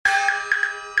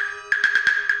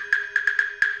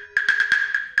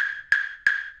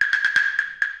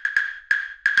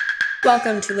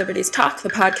Welcome to Liberties Talk, the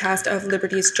podcast of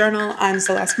Liberties Journal. I'm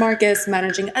Celeste Marcus,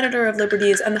 managing editor of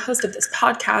Liberties and the host of this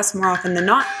podcast more often than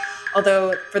not.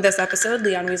 Although for this episode,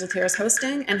 Leon Wieseltier is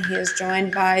hosting, and he is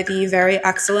joined by the very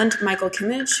excellent Michael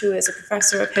Kimmage, who is a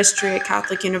professor of history at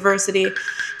Catholic University.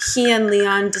 He and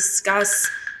Leon discuss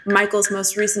Michael's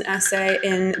most recent essay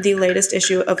in the latest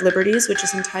issue of Liberties, which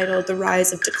is entitled The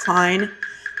Rise of Decline.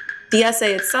 The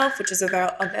essay itself, which is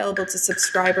available to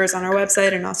subscribers on our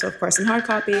website and also, of course, in hard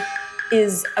copy,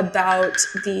 is about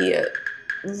the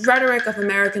rhetoric of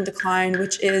American decline,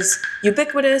 which is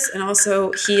ubiquitous and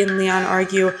also, he and Leon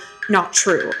argue, not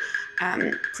true.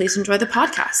 Please enjoy the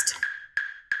podcast.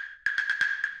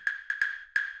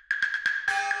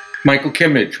 Michael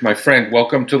Kimmage, my friend,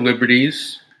 welcome to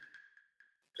Liberties.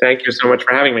 Thank you so much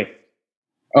for having me.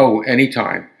 Oh,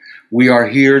 anytime. We are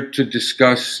here to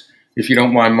discuss, if you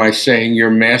don't mind my saying, your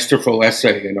masterful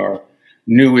essay in our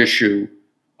new issue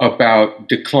about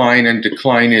decline and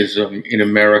declinism in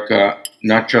America,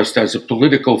 not just as a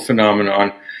political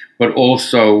phenomenon, but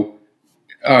also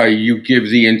you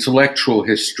give the intellectual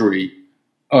history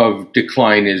of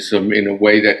declinism in a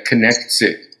way that connects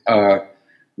it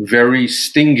very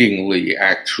stingingly,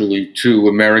 actually, to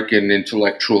American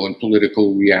intellectual and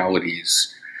political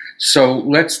realities. So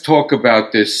let's talk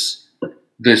about this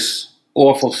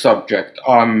awful subject.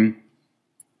 I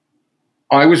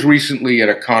was recently at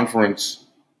a conference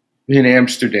in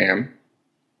Amsterdam,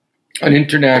 an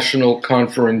international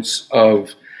conference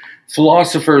of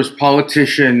philosophers,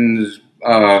 politicians,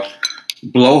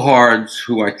 blowhards,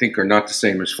 who I think are not the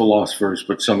same as philosophers,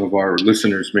 but some of our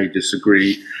listeners may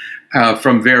disagree,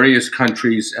 from various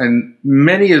countries, and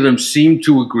many of them seem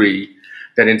to agree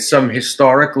that in some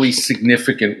historically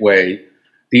significant way,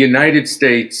 the United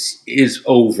States is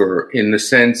over, in the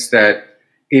sense that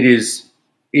it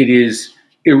is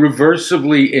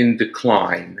irreversibly in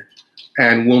decline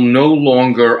and will no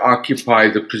longer occupy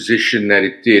the position that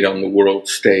it did on the world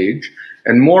stage.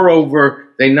 And moreover,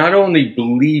 they not only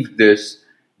believed this,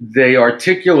 they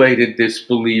articulated this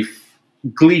belief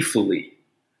gleefully.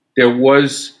 There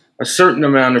was a certain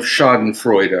amount of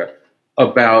schadenfreude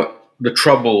about the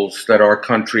troubles that our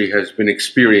country has been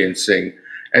experiencing,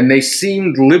 and they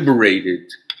seemed liberated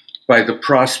by the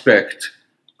prospect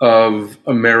of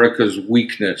America's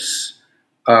weakness.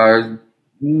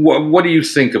 What do you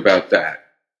think about that?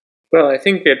 Well, I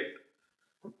think it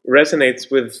resonates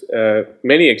with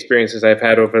many experiences I've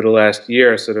had over the last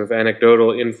year, sort of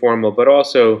anecdotal, informal, but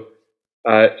also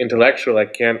intellectual. I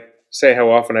can't say how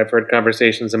often I've heard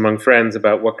conversations among friends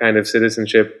about what kind of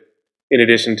citizenship, in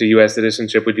addition to U.S.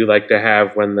 citizenship, would you like to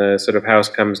have when the sort of house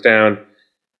comes down,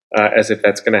 as if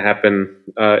that's going to happen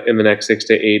in the next 6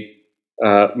 to 8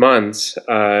 months.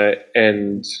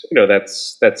 And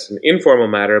that's an informal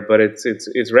matter, but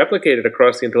it's replicated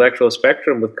across the intellectual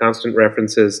spectrum with constant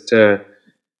references to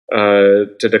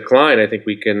decline. I think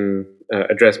we can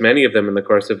address many of them in the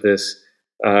course of this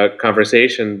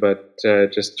conversation, but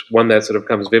just one that sort of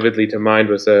comes vividly to mind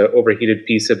was an overheated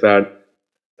piece about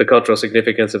the cultural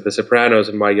significance of The Sopranos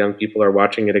and why young people are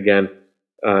watching it again.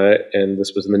 And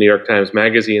this was in the New York Times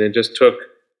Magazine. It just took,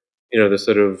 the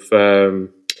sort of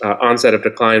onset of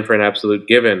decline for an absolute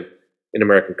given in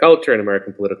American culture, in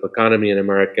American political economy, in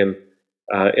American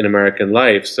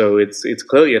life. So it's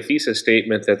clearly a thesis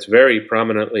statement that's very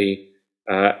prominently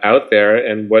out there.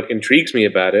 And what intrigues me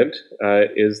about it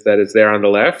is that it's there on the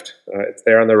left, it's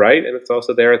there on the right, and it's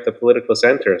also there at the political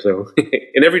center. So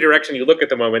in every direction you look at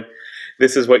the moment,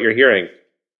 this is what you're hearing.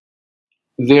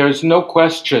 There's no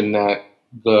question that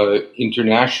the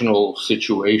international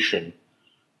situation,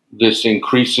 this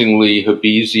increasingly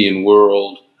Hobbesian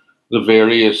world, the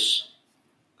various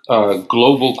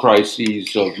global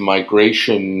crises of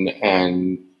migration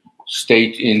and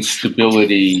state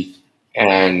instability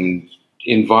and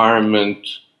environment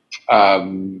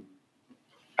and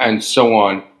so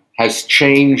on, has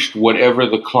changed whatever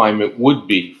the climate would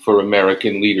be for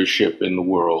American leadership in the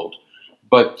world.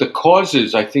 But the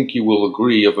causes, I think you will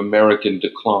agree, of American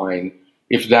decline,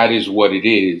 if that is what it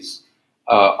is,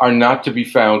 are not to be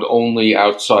found only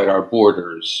outside our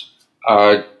borders.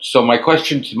 So my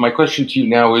question to you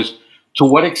now is, to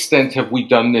what extent have we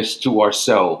done this to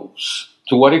ourselves?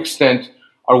 To what extent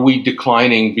are we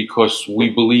declining because we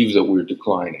believe that we're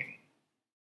declining?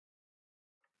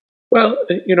 Well,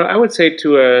 I would say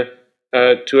to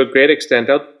a great extent.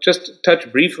 I'll just touch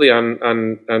briefly on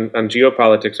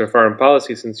geopolitics or foreign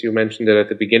policy, since you mentioned it at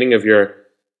the beginning of your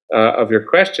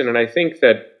question. And I think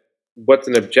that what's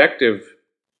an objective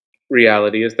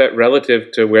reality is that relative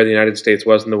to where the United States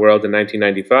was in the world in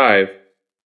 1995,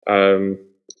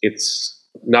 it's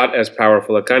not as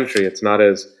powerful a country. It's not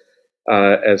as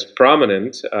as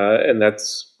prominent, and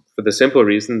that's for the simple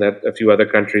reason that a few other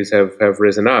countries have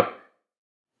risen up.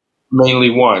 Mainly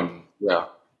one, yeah.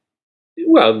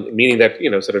 Well, meaning that,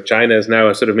 sort of China is now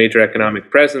a sort of major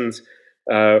economic presence.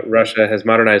 Russia has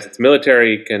modernized its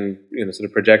military, can, sort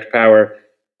of project power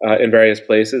in various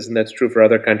places, and that's true for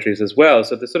other countries as well.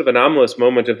 So the sort of anomalous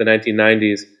moment of the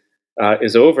 1990s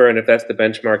is over, and if that's the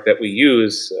benchmark that we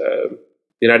use, the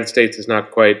United States is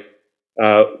not quite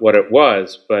what it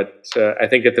was. But I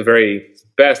think at the very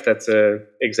best, that's an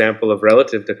example of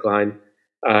relative decline.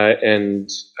 And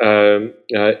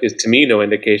is to me no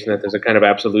indication that there's a kind of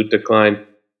absolute decline.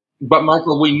 But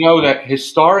Michael, we know that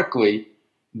historically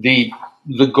the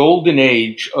golden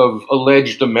age of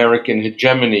alleged American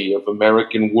hegemony, of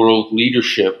American world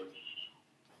leadership,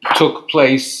 took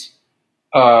place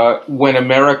when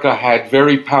America had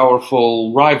very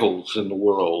powerful rivals in the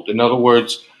world. In other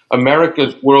words,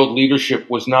 America's world leadership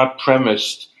was not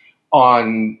premised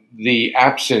on the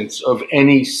absence of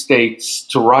any states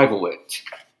to rival it.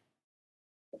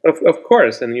 Of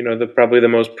course, and probably the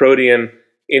most protean,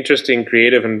 interesting,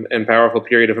 creative, and powerful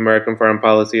period of American foreign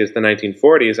policy is the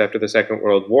 1940s after the Second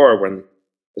World War, when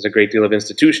there's a great deal of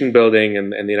institution building,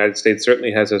 and the United States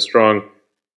certainly has a strong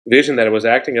vision that it was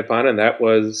acting upon, and that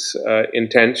was in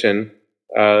tension,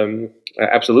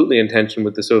 absolutely in tension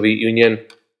with the Soviet Union.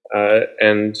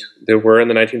 And there were in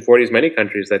the 1940s many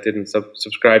countries that didn't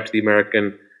subscribe to the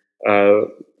American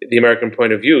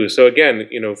point of view. So again,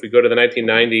 if we go to the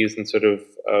 1990s and sort of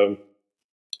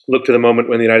look to the moment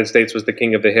when the United States was the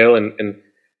king of the hill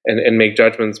and make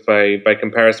judgments by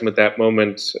comparison with that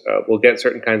moment, we'll get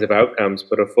certain kinds of outcomes.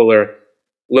 But a fuller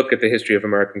look at the history of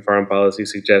American foreign policy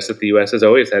suggests that the U.S. has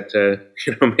always had to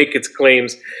make its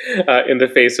claims in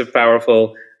the face of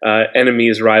powerful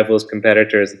enemies, rivals,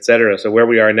 competitors, etc. So where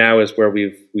we are now is where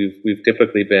we've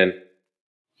typically been.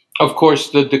 Of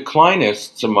course, the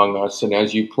declinists among us, and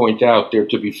as you point out, they're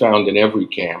to be found in every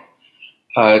camp,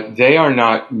 they are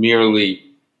not merely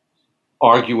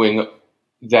arguing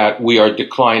that we are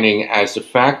declining as a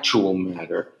factual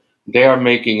matter. They are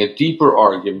making a deeper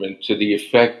argument to the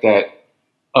effect that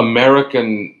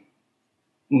American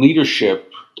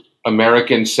leadership,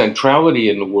 American centrality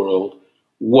in the world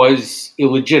was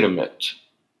illegitimate,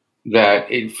 that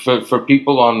for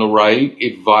people on the right,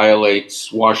 it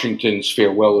violates Washington's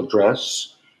farewell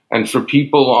address, and for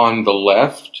people on the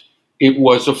left, it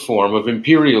was a form of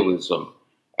imperialism.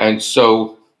 And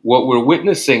so what we're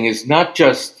witnessing is not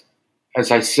just, as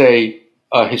I say,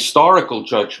 a historical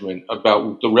judgment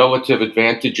about the relative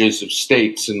advantages of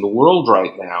states in the world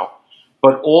right now,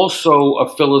 but also a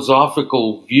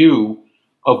philosophical view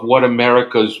of what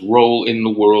America's role in the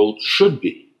world should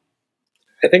be.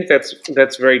 I think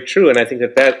that's very true, and I think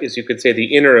that is, you could say,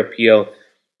 the inner appeal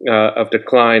of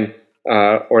decline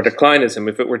or declinism.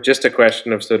 If it were just a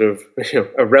question of sort of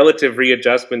a relative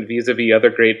readjustment vis-a-vis other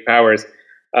great powers,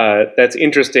 that's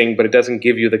interesting, but it doesn't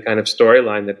give you the kind of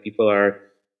storyline that people are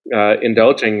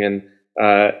indulging in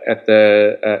at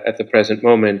the present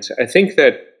moment. I think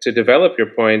that to develop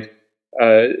your point,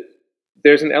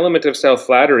 there's an element of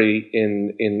self-flattery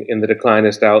in the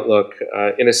declinist outlook.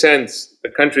 In a sense, the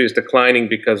country is declining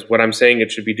because what I'm saying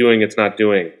it should be doing, it's not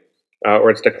doing,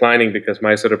 or it's declining because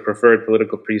my sort of preferred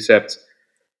political precepts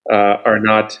are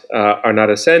not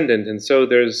ascendant. And so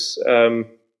there's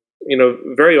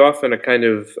very often a kind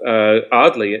of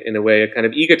oddly, in a way, a kind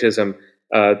of egotism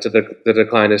to the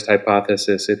declinist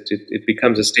hypothesis. It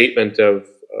becomes a statement of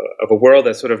a world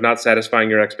that's sort of not satisfying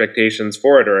your expectations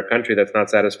for it, or a country that's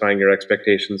not satisfying your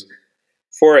expectations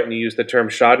for it. And you use the term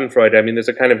schadenfreude. I mean, there's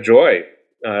a kind of joy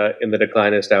in the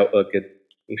declinist outlook.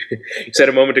 You said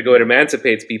a moment ago, it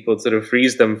emancipates people. It sort of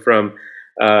frees them from,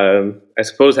 I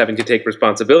suppose, having to take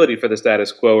responsibility for the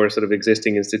status quo or sort of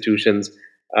existing institutions.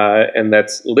 And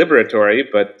that's liberatory,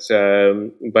 but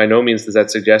by no means does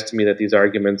that suggest to me that these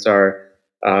arguments are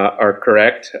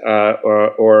correct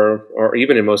or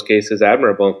even in most cases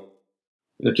admirable.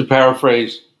 To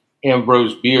paraphrase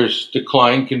Ambrose Bierce,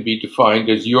 decline can be defined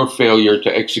as your failure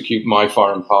to execute my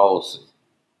foreign policy.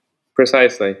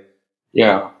 Precisely.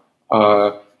 Yeah.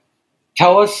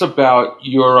 Tell us about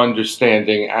your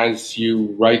understanding as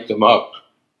you write them up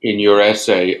in your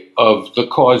essay of the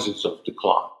causes of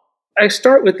decline. I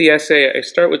start with the essay. I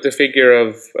start with the figure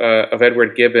of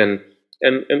Edward Gibbon.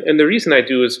 And the reason I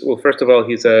do is, well, first of all,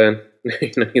 he's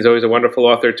he's always a wonderful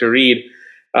author to read,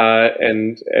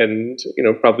 and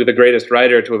probably the greatest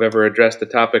writer to have ever addressed the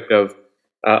topic of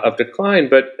decline.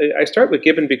 But I start with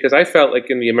Gibbon because I felt like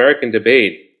in the American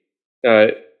debate,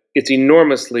 it's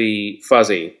enormously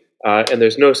fuzzy, and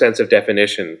there's no sense of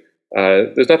definition.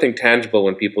 There's nothing tangible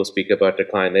when people speak about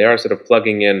decline. They are sort of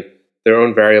plugging in their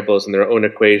own variables and their own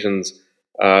equations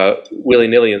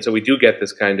willy-nilly. And so we do get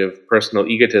this kind of personal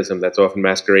egotism that's often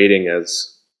masquerading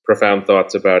as profound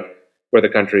thoughts about where the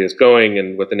country is going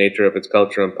and what the nature of its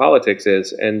culture and politics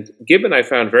is. And Gibbon I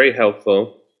found very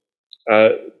helpful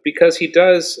because he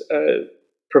does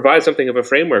provide something of a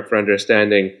framework for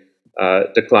understanding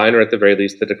decline, or at the very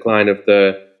least, the decline of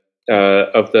the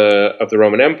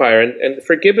Roman Empire. And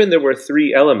for Gibbon, there were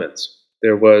three elements.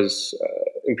 There was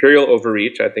imperial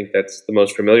overreach. I think that's the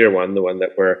most familiar one, the one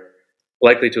that we're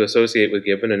likely to associate with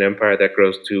Gibbon, an empire that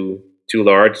grows too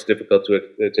large, difficult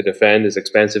to defend, is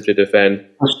expensive to defend.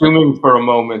 Assuming for a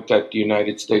moment that the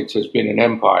United States has been an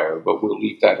empire, but we'll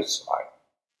leave that aside.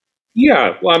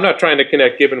 Yeah, well, I'm not trying to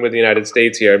connect Gibbon with the United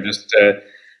States here. I'm just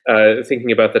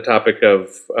thinking about the topic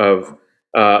of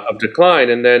decline.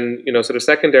 And then, sort of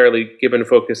secondarily, Gibbon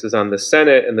focuses on the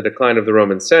Senate and the decline of the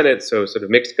Roman Senate, so sort of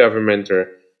mixed government or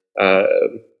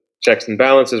checks and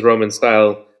balances, Roman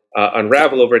style,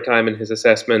 unravel over time in his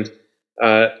assessment.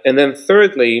 And then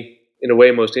thirdly, in a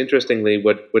way most interestingly,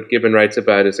 what Gibbon writes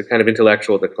about is a kind of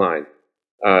intellectual decline,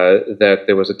 that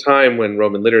there was a time when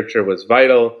Roman literature was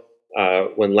vital,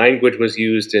 when language was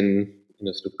used in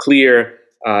sort of clear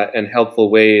and helpful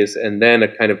ways, and then a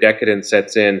kind of decadence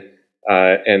sets in,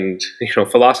 and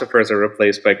philosophers are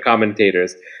replaced by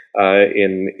commentators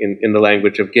in the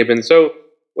language of Gibbon. So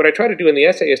what I try to do in the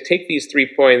essay is take these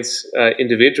 3 points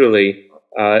individually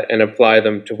and apply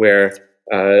them to where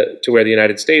the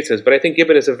United States is. But I think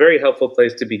Gibbon is a very helpful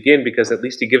place to begin because at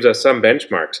least he gives us some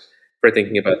benchmarks for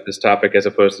thinking about this topic as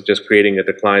opposed to just creating a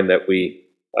decline that we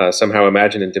somehow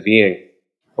imagine into being.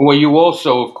 Well, you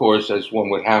also, of course, as one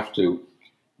would have to,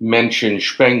 mention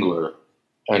Spengler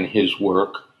and his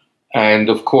work. And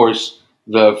of course,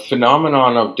 the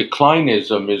phenomenon of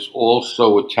declinism is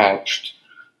also attached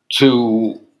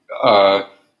to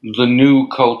the new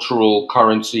cultural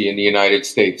currency in the United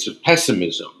States of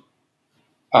pessimism,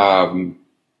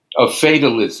 of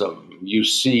fatalism. You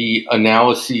see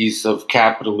analyses of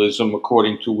capitalism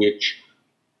according to which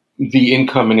the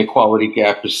income inequality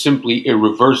gap is simply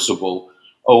irreversible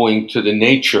owing to the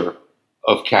nature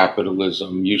of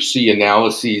capitalism. You see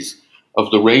analyses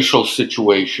of the racial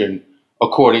situation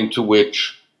according to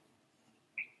which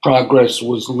progress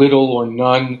was little or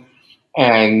none,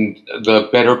 and the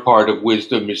better part of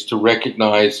wisdom is to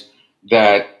recognize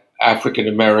that African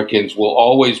Americans will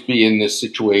always be in this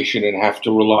situation and have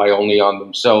to rely only on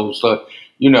themselves.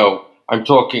 I'm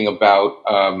talking about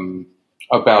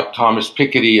Thomas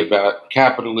Piketty, about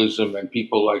capitalism, and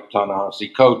people like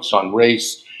Ta-Nehisi Coates on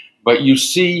race. But you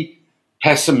see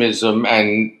pessimism,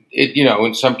 and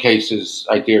in some cases,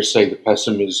 I dare say the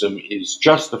pessimism is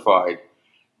justified.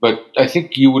 But I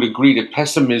think you would agree that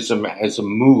pessimism as a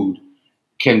mood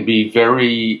can be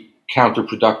very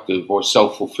counterproductive or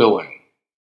self-fulfilling.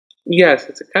 Yes,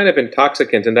 it's a kind of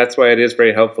intoxicant, and that's why it is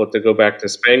very helpful to go back to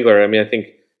Spengler. I mean, I think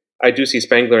I do see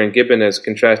Spengler and Gibbon as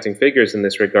contrasting figures in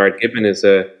this regard. Gibbon is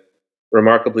a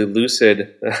remarkably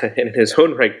lucid and in his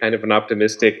own right kind of an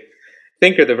optimistic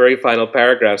thinker. The very final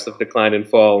paragraphs of Decline and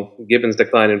Fall, Gibbon's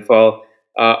Decline and Fall,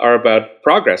 are about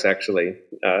progress, actually,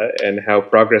 and how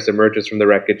progress emerges from the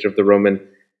wreckage of the Roman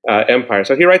Empire.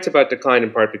 So he writes about decline in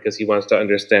part because he wants to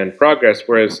understand progress,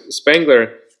 whereas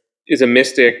Spengler is a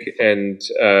mystic and,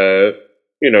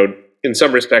 in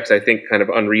some respects, I think kind of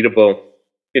unreadable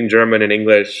in German and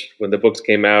English when the books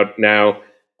came out. Now,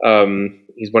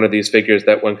 he's one of these figures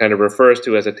that one kind of refers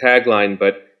to as a tagline,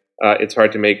 but it's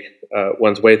hard to make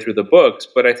one's way through the books.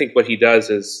 But I think what he does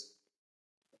is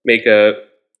make a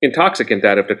intoxicant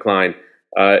out of decline.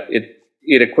 It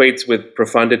equates with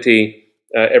profundity.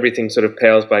 Everything sort of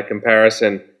pales by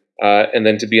comparison. And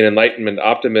then to be an Enlightenment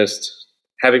optimist,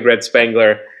 having read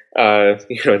Spengler,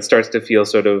 it starts to feel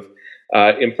sort of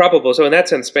improbable. So in that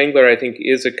sense, Spengler, I think,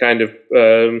 is a kind of,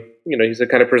 he's a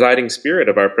kind of presiding spirit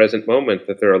of our present moment,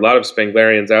 that there are a lot of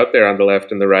Spenglerians out there on the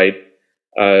left and the right,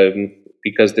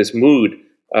 because this mood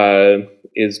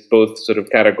is both sort of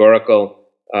categorical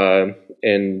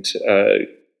and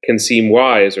can seem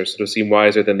wise, or sort of seem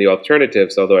wiser than the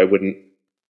alternatives, although I wouldn't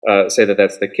say that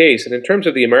that's the case. And in terms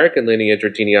of the American lineage or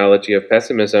genealogy of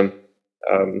pessimism,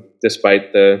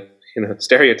 despite the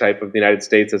stereotype of the United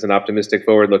States as an optimistic,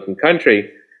 forward-looking country,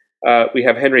 we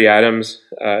have Henry Adams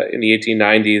in the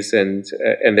 1890s and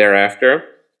thereafter,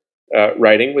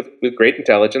 writing with great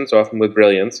intelligence, often with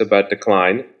brilliance, about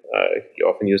decline. He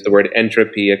often used the word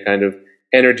entropy, a kind of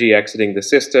energy exiting the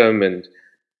system, and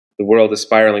the world is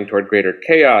spiraling toward greater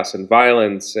chaos and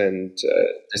violence and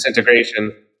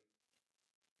disintegration.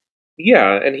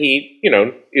 Yeah, and he,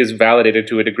 is validated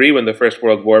to a degree when the First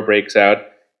World War breaks out.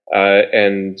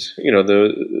 and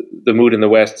the mood in the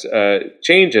West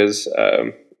changes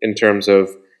in terms of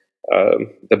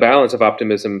the balance of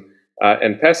optimism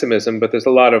and pessimism. But there's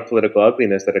a lot of political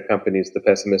ugliness that accompanies the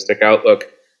pessimistic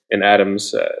outlook in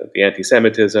Adams, the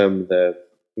anti-Semitism, the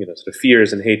sort of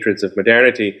fears and hatreds of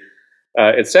modernity,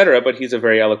 etc. But he's a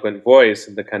very eloquent voice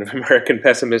in the kind of American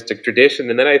pessimistic tradition.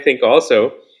 And then I think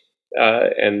also,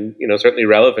 and certainly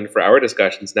relevant for our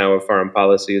discussions now of foreign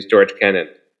policy, is George Kennan.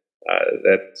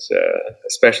 That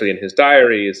especially in his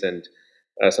diaries and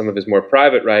some of his more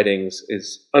private writings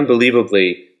is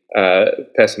unbelievably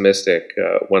pessimistic.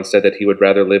 Once said that he would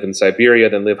rather live in Siberia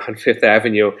than live on Fifth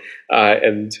Avenue.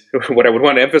 And what I would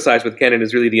want to emphasize with Kennan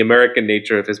is really the American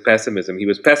nature of his pessimism. He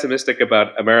was pessimistic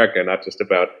about America, not just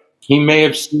about... He may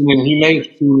have seen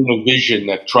a vision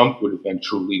that Trump would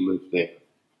eventually live there.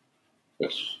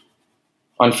 Yes.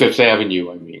 On Fifth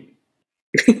Avenue, I mean.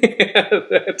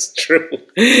 That's true.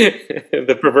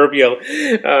 The proverbial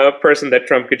person that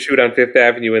Trump could shoot on Fifth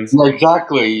Avenue.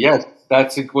 Exactly. Yes,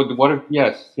 that's it.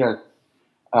 Yes.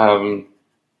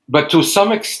 But to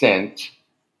some extent,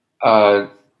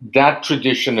 that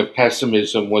tradition of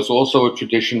pessimism was also a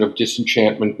tradition of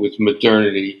disenchantment with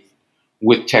modernity,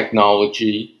 with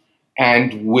technology,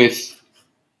 and with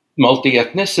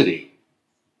multi-ethnicity.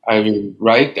 I mean,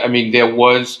 right? I mean, there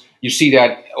was. You see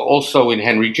that also in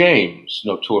Henry James,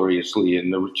 notoriously,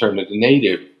 in The Return of the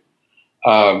Native.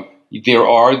 There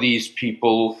are these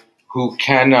people who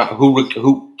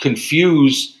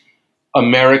confuse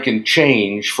American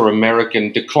change for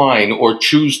American decline, or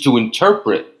choose to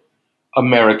interpret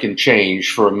American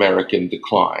change for American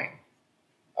decline.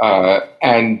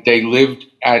 And they lived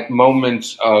at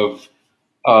moments of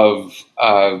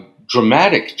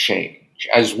dramatic change,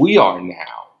 as we are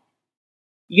now.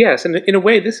 Yes, and in a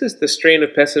way, this is the strain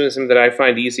of pessimism that I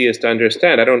find easiest to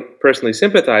understand. I don't personally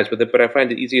sympathize with it, but I find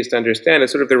it easiest to understand.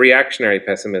 It's sort of the reactionary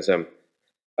pessimism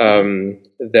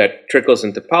that trickles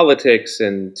into politics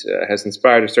and has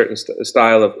inspired a certain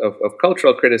style of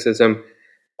cultural criticism.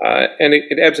 And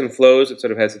it ebbs and flows. It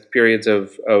sort of has its periods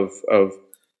of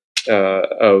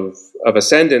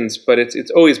ascendance, but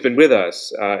it's always been with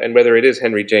us. And whether it is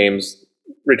Henry James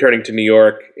returning to New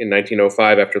York in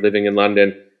 1905 after living in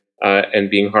London, and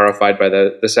being horrified by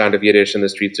the sound of Yiddish in the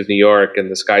streets of New York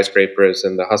and the skyscrapers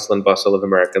and the hustle and bustle of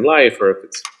American life, or if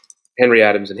it's Henry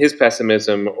Adams and his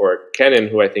pessimism, or Kennan,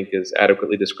 who I think is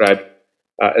adequately described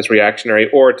as reactionary,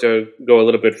 or to go a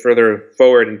little bit further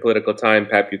forward in political time,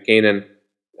 Pat Buchanan,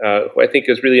 who I think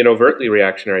is really an overtly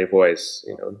reactionary voice.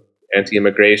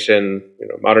 Anti-immigration,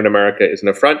 modern America is an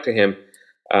affront to him,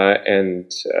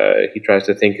 and he tries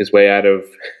to think his way out of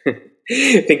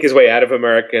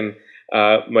American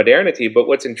modernity. But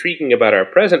what's intriguing about our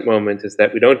present moment is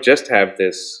that we don't just have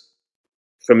this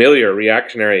familiar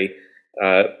reactionary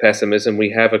pessimism, we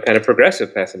have a kind of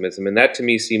progressive pessimism. And that to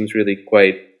me seems really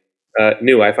quite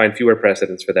new. I find fewer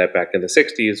precedents for that back in the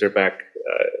 60s or back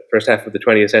first half of the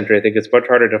 20th century. I think it's much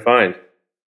harder to find.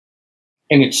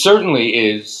 And it certainly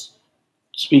is,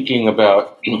 speaking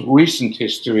about recent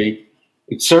history,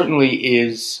 it certainly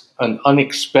is an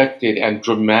unexpected and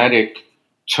dramatic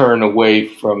turn away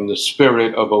from the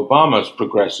spirit of Obama's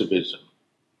progressivism,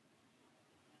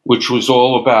 which was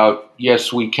all about,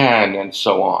 yes, we can, and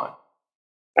so on.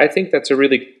 I think that's a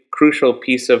really crucial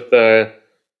piece of the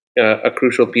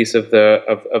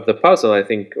puzzle. I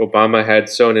think Obama had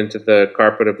sewn into the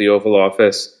carpet of the Oval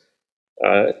Office,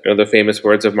 the famous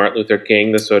words of Martin Luther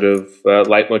King, the sort of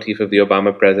leitmotif of the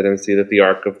Obama presidency, that the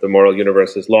arc of the moral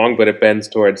universe is long, but it bends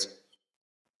towards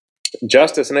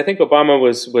justice. And I think Obama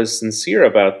was sincere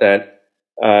about that.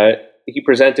 He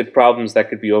presented problems that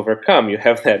could be overcome. You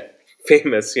have that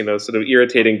famous, sort of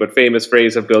irritating but famous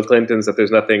phrase of Bill Clinton's that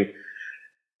there's nothing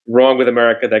wrong with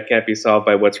America that can't be solved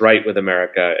by what's right with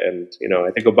America. And, I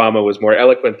think Obama was more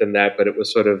eloquent than that, but it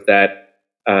was sort of that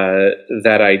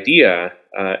idea.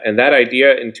 And that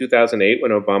idea in 2008,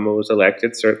 when Obama was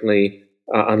elected, certainly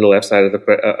on the left side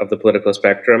of the political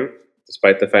spectrum,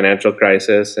 despite the financial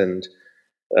crisis and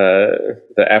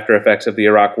the after effects of the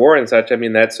Iraq War and such, I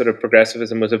mean, that sort of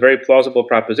progressivism was a very plausible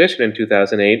proposition in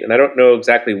 2008. And I don't know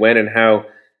exactly when and how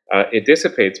it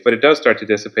dissipates, but it does start to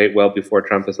dissipate well before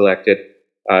Trump is elected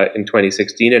in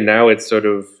 2016. And now it's sort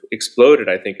of exploded.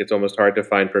 I think it's almost hard to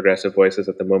find progressive voices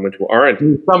at the moment who aren't.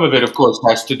 Some of it, of course,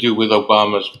 has to do with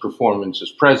Obama's performance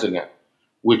as president,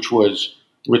 which was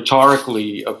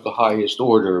rhetorically of the highest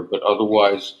order, but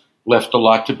otherwise left a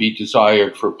lot to be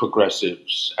desired for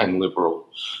progressives and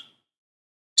liberals.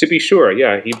 To be sure,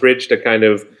 yeah. He bridged a kind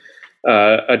of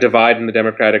a divide in the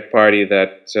Democratic Party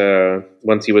that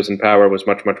once he was in power was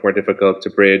much, much more difficult to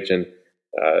bridge. And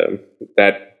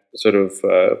that sort of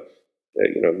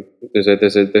there's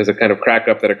a kind of crack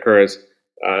up that occurs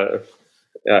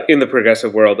in the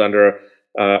progressive world under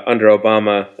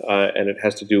Obama, and it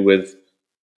has to do with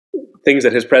things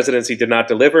that his presidency did not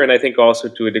deliver, and I think also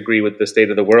to a degree with the state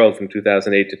of the world from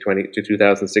 2008 to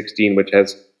 2016, which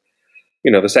has,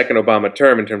 the second Obama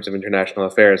term in terms of international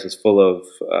affairs is full of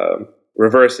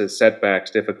reverses,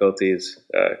 setbacks, difficulties,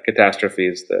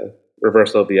 catastrophes, the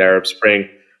reversal of the Arab Spring,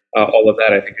 all of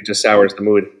that. I think it just sours the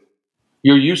mood.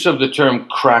 Your use of the term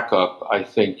crack up, I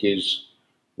think, is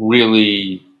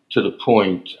really to the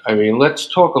point. I mean, let's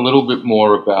talk a little bit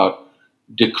more about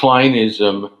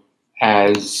declinism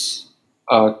as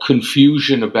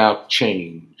confusion about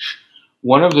change.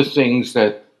 One of the things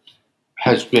that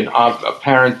has been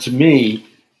apparent to me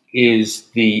is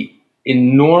the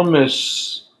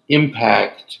enormous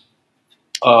impact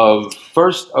of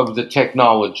the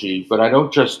technology, but I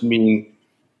don't just mean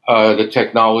the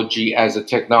technology as a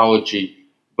technology,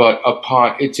 but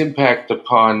upon its impact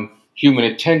upon human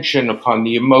attention, upon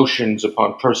the emotions,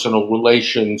 upon personal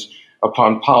relations,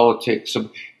 upon politics,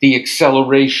 the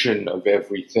acceleration of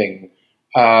everything,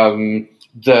 the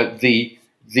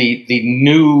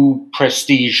new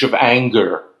prestige of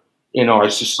anger in our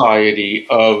society,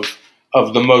 of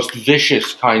the most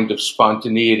vicious kind of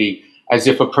spontaneity, as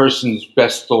if a person's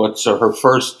best thoughts are her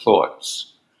first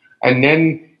thoughts. And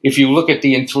then if you look at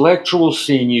the intellectual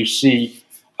scene, you see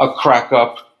a crack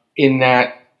up in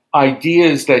that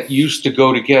ideas that used to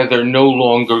go together no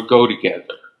longer go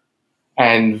together.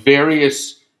 And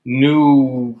various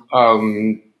new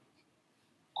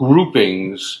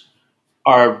groupings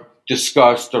are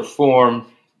discussed or formed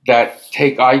that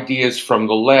take ideas from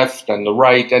the left and the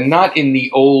right, and not in the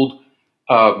old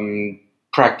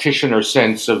practitioner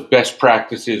sense of best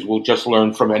practices, we'll just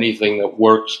learn from anything that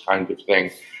works kind of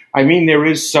thing. I mean, there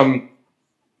is some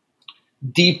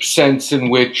deep sense in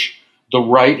which the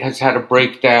right has had a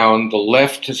breakdown, the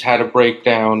left has had a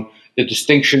breakdown, the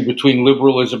distinction between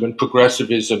liberalism and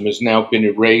progressivism has now been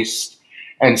erased,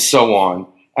 and so on.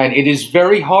 And it is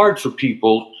very hard for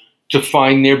people to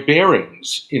find their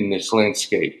bearings in this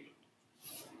landscape.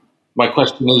 My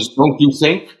question is, don't you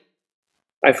think?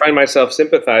 I find myself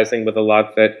sympathizing with a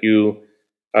lot that you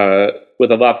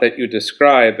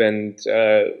describe, and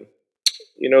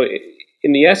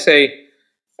in the essay,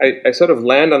 I sort of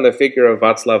land on the figure of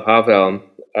Václav Havel,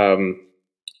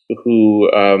 who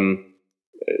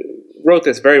wrote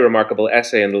this very remarkable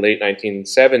essay in the late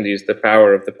 1970s, "The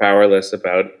Power of the Powerless,"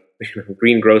 about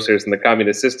greengrocers in the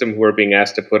communist system who are being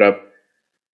asked to put up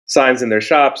signs in their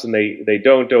shops, and they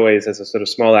don't always, as a sort of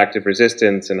small act of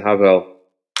resistance. And Havel,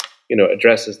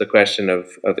 addresses the question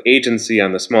of agency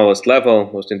on the smallest level,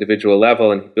 most individual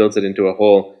level, and he builds it into a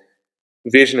whole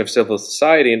vision of civil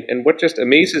society. And what just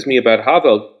amazes me about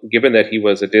Havel, given that he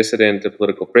was a dissident, a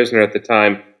political prisoner at the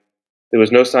time, there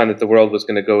was no sign that the world was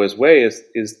going to go his way,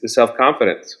 is the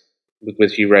self-confidence with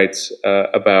which he writes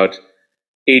about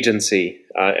agency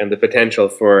and the potential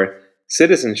for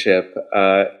citizenship.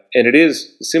 And it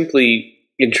is simply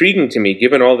intriguing to me,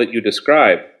 given all that you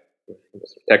describe,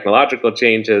 technological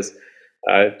changes,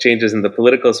 changes in the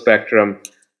political spectrum.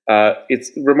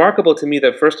 It's remarkable to me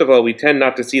that, first of all, we tend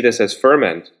not to see this as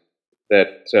ferment,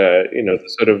 that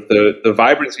the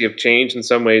vibrancy of change in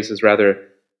some ways is rather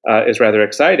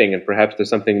exciting, and perhaps there's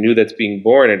something new that's being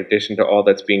born in addition to all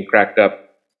that's being cracked up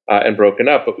and broken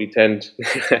up. But we tend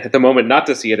at the moment not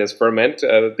to see it as ferment.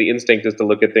 The instinct is to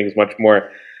look at things much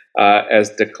more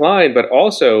as decline, but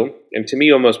also, and to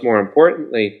me almost more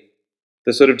importantly,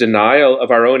 the sort of denial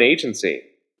of our own agency,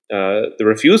 the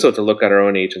refusal to look at our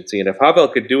own agency. And if Havel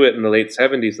could do it in the late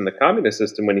 70s in the communist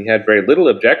system when he had very little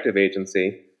objective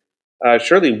agency,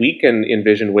 surely we can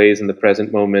envision ways in the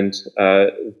present moment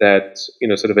that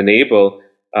sort of enable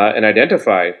and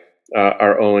identify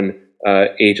our own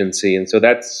agency. And so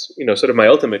that's sort of my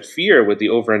ultimate fear with the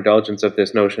overindulgence of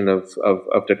this notion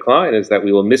of decline, is that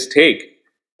we will mistake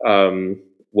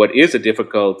what is a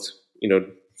difficult,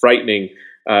 frightening,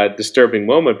 disturbing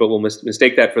moment, but we'll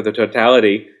mistake that for the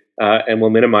totality, and we'll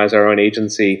minimize our own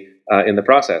agency in the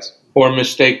process. Or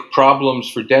mistake problems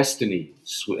for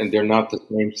destinies, and they're not the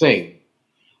same thing.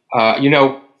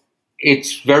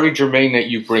 It's very germane that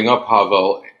you bring up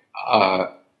Havel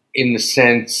in the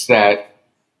sense that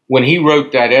when he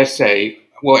wrote that essay,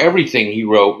 well, everything he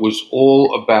wrote was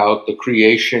all about the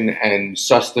creation and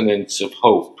sustenance of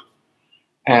hope.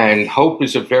 And hope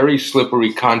is a very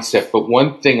slippery concept, but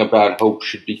one thing about hope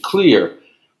should be clear,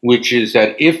 which is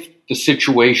that if the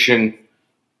situation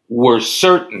were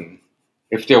certain,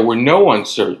 if there were no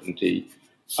uncertainty,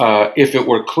 if it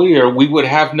were clear, we would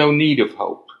have no need of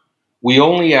hope. We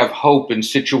only have hope in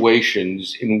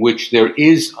situations in which there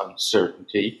is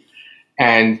uncertainty.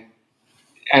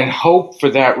 And hope for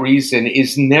that reason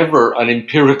is never an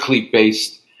empirically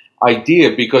based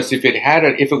idea, because if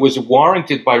it was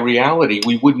warranted by reality,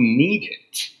 we wouldn't need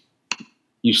it.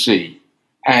 You see,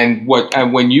 and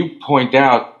when you point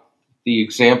out the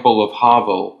example of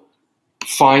Havel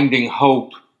finding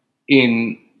hope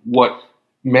in what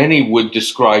many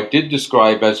did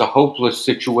describe as a hopeless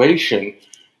situation,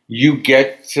 you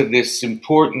get to this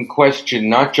important question,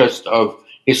 not just of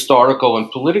historical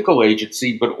and political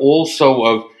agency, but also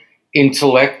of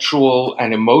intellectual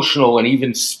and emotional and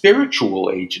even spiritual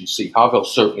agency. Havel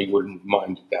certainly wouldn't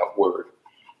mind that word,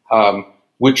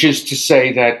 which is to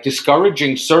say that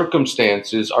discouraging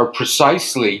circumstances are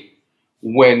precisely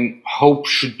when hope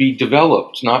should be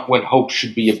developed, not when hope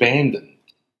should be abandoned.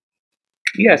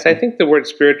 Yes, I think the word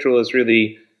spiritual is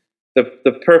really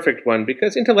the perfect one,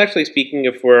 because intellectually speaking,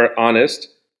 if we're honest,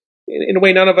 in a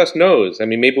way none of us knows. I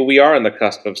mean, maybe we are on the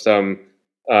cusp of some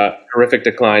horrific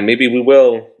decline. Maybe we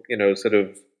will, sort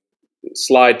of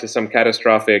slide to some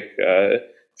catastrophic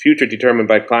future determined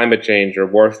by climate change or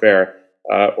warfare,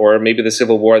 or maybe the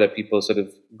civil war that people sort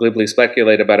of glibly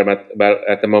speculate about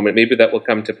at the moment. Maybe that will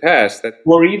come to pass.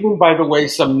 Or even, by the way,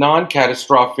 some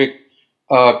non-catastrophic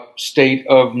state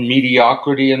of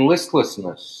mediocrity and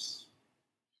listlessness.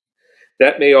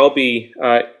 That may all be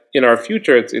in our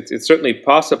future. It's certainly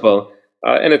possible,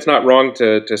 and it's not wrong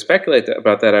to speculate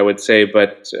about that, I would say.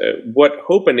 But what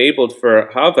hope enabled for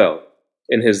Havel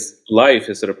in his life,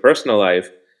 his sort of personal life,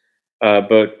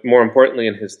 but more importantly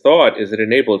in his thought, is it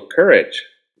enabled courage.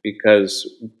 Because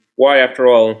why, after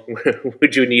all,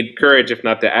 would you need courage if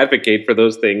not to advocate for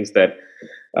those things that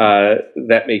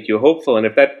make you hopeful? And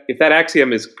if that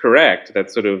axiom is correct, that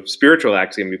sort of spiritual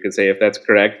axiom, you could say, if that's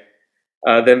correct,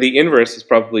 then the inverse is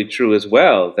probably true as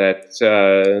well, that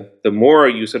the more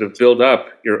you sort of build up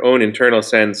your own internal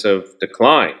sense of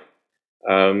decline,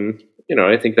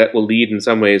 I think that will lead in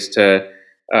some ways to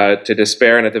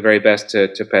despair, and at the very best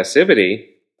to passivity,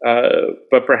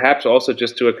 but perhaps also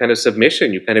just to a kind of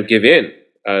submission. You kind of give in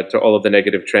to all of the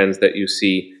negative trends that you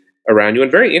see around you.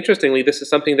 And very interestingly, this is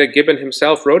something that Gibbon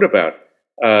himself wrote about.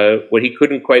 What he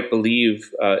couldn't quite believe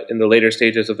in the later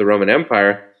stages of the Roman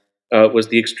Empire was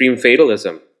the extreme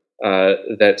fatalism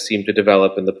that seemed to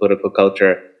develop in the political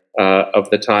culture of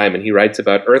the time. And he writes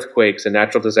about earthquakes and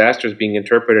natural disasters being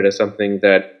interpreted as something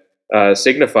that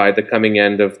signified the coming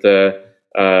end of the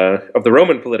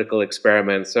Roman political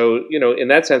experiment. So, in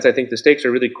that sense, I think the stakes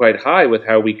are really quite high with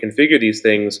how we configure these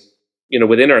things,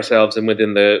 within ourselves and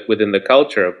within the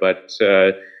culture. But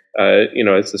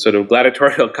it's the sort of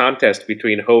gladiatorial contest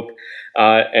between hope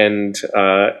and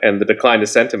the decline of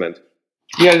sentiment.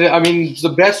 Yeah, I mean, the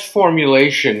best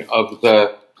formulation of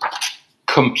the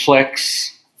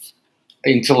complex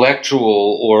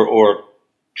intellectual or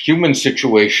human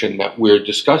situation that we're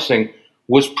discussing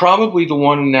was probably the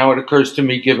one, now it occurs to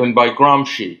me, given by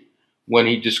Gramsci, when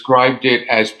he described it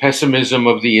as pessimism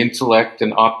of the intellect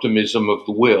and optimism of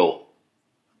the will.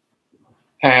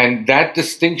 And that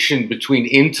distinction between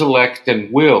intellect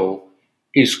and will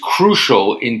is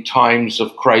crucial in times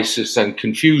of crisis and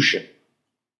confusion.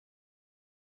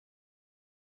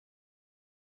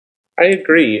 I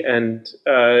agree, and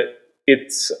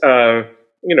it's a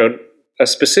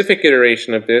specific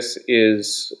iteration of this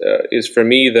is for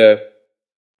me the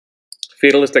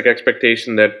fatalistic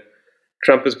expectation that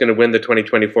Trump is going to win the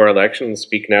 2024 election.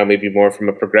 Speak now maybe more from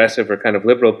a progressive or kind of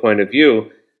liberal point of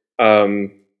view, and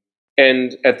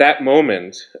at that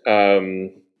moment,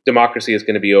 democracy is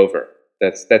going to be over.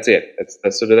 That's it.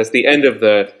 That's the end of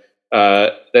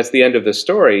the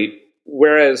story.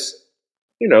 Whereas,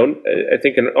 I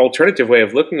think an alternative way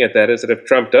of looking at that is that if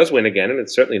Trump does win again, and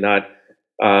it's certainly not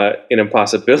an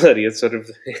impossibility, it's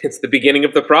the beginning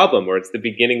of the problem, or it's the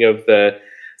beginning of the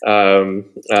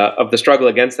struggle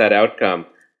against that outcome,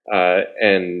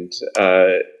 and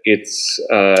it's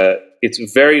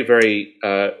very, very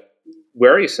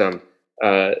worrisome.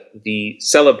 The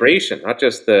celebration, not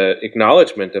just the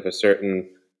acknowledgement of a certain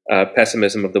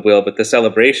pessimism of the will, but the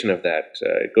celebration of that.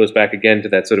 It goes back again to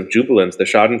that sort of jubilance, the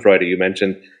Schadenfreude you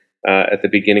mentioned at the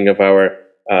beginning of our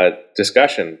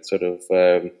discussion. Sort of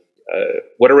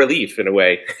what a relief, in a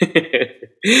way.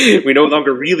 We no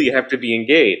longer really have to be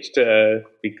engaged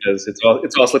because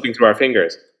it's all slipping through our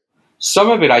fingers.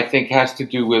 Some of it, I think, has to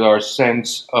do with our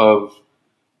sense of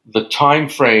the time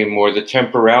frame or the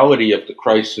temporality of the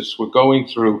crisis we're going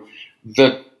through.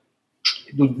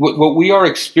 What we are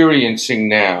experiencing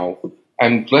now,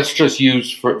 and let's just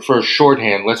use for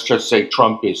shorthand, let's just say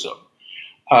Trumpism,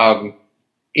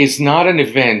 is not an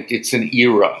event, it's an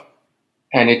era.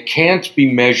 And it can't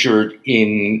be measured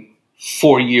in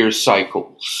 4-year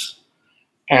cycles.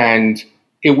 And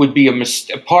it would be a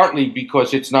mistake, partly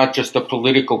because it's not just a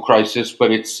political crisis,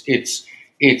 but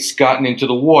it's gotten into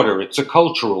the water. It's a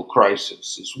cultural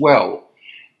crisis as well.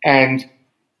 And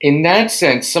in that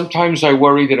sense, sometimes I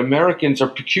worry that Americans are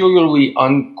peculiarly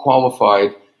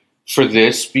unqualified for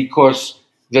this because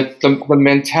the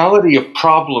mentality of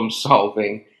problem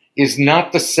solving is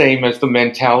not the same as the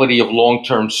mentality of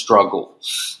long-term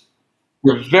struggles.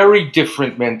 They're very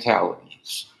different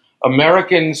mentalities.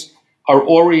 Americans are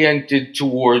oriented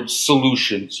towards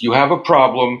solutions. You have a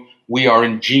problem, we are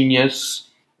ingenious,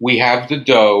 we have the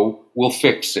dough, we'll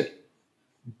fix it.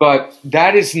 But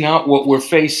that is not what we're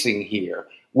facing here.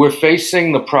 We're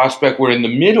facing the prospect, we're in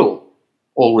the middle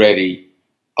already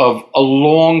of a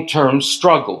long-term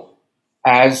struggle,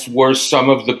 as were some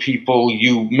of the people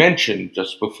you mentioned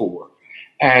just before.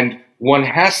 And one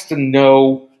has to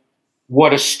know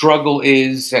what a struggle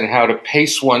is and how to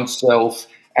pace oneself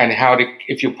and how to,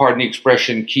 if you pardon the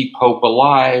expression, keep hope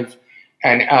alive.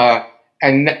 And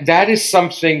that is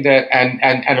something that,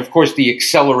 and of course the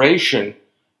acceleration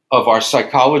of our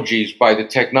psychologies by the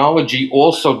technology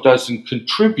also doesn't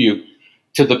contribute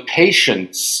to the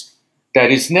patience that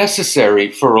is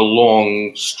necessary for a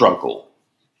long struggle.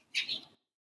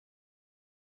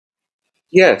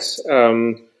 Yes,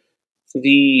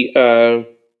 the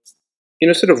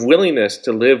sort of willingness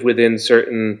to live within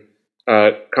certain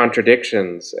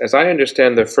contradictions. As I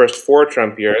understand the first 4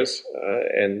 Trump years,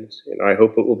 and I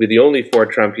hope it will be the only 4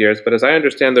 Trump years, but as I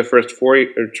understand the first 4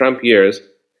 Trump years,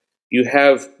 you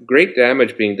have great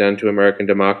damage being done to American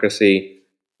democracy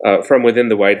from within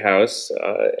the White House,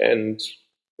 and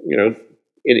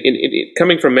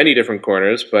coming from many different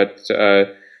corners, but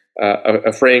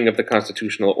a fraying of the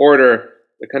constitutional order,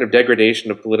 the kind of degradation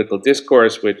of political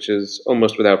discourse, which is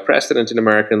almost without precedent in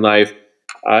American life,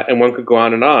 and one could go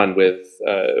on with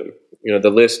the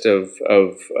list of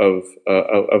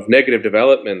negative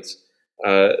developments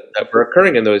that were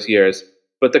occurring in those years.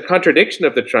 But the contradiction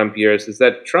of the Trump years is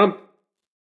that Trump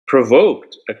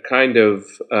provoked a kind of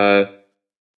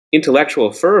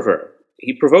intellectual fervor.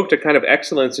 He provoked a kind of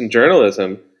excellence in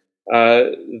journalism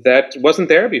that wasn't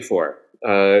there before.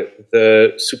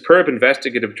 The superb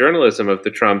investigative journalism of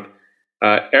the Trump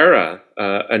era,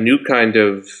 a new kind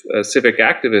of civic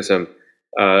activism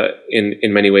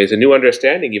in many ways, a new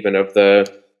understanding even of the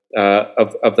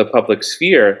public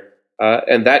sphere,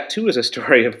 and that too is a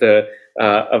story of the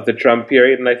Trump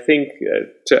period. And I think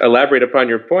to elaborate upon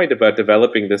your point about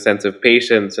developing the sense of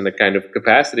patience and a kind of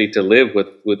capacity to live with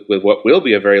what will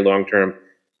be a very long-term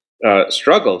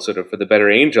struggle, sort of for the better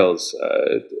angels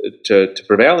to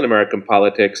prevail in American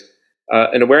politics,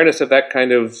 an awareness of that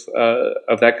kind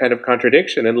of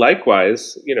contradiction. And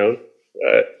likewise,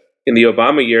 in the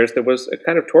Obama years, there was a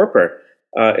kind of torpor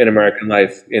in American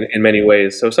life in many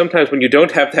ways. So sometimes when you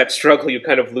don't have that struggle, you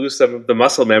kind of lose some of the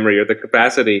muscle memory or the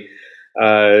capacity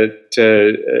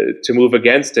to move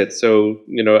against it. So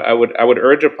I would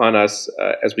urge upon us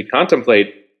as we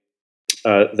contemplate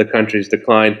the country's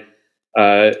decline,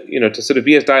 to sort of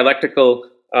be as dialectical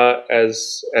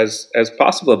as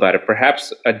possible about it.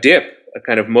 Perhaps a dip, a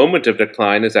kind of moment of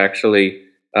decline, is actually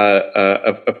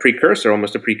a precursor,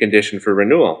 almost a precondition for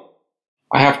renewal.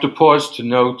 I have to pause to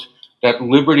note that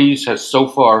Liberties has so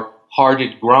far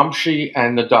hearted Gramsci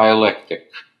and the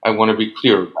dialectic. I want to be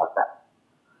clear about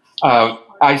that.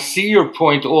 I see your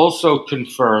point also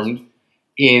confirmed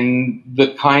in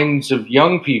the kinds of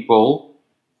young people,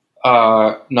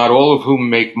 not all of whom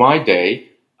make my day,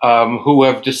 who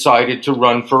have decided to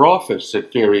run for office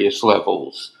at various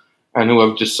levels and who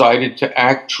have decided to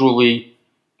actually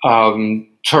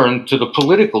turn to the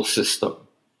political system.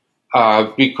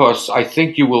 Because I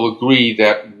think you will agree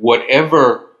that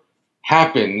whatever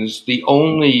happens, the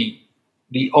only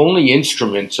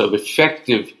instruments of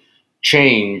effective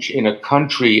change in a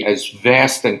country as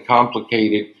vast and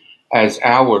complicated as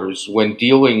ours, when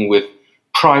dealing with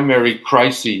primary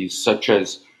crises such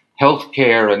as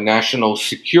healthcare and national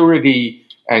security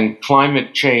and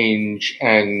climate change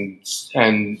and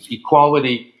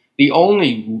equality, the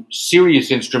only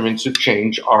serious instruments of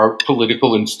change are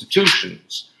political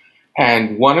institutions.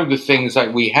 And one of the things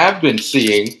that we have been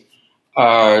seeing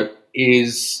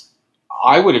is,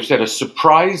 I would have said, a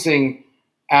surprising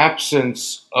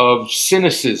absence of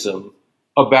cynicism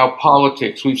about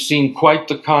politics. We've seen quite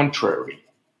the contrary.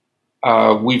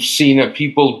 We've seen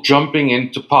people jumping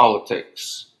into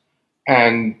politics,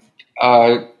 and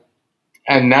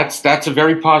that's a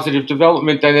very positive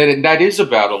development, and that is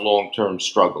about a long-term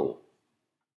struggle.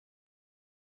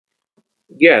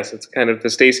 Yes, it's kind of the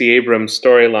Stacey Abrams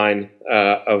storyline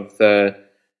of the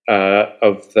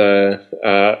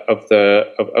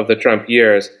Trump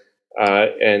years,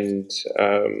 and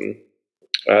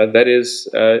that is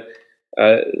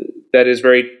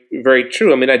very, very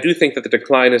true. I mean, I do think that the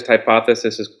declinist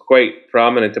hypothesis is quite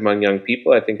prominent among young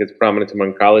people. I think it's prominent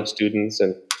among college students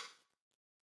and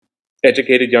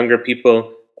educated younger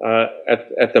people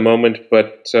at the moment,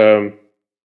 but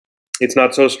it's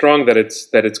not so strong that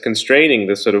it's constraining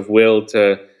the sort of will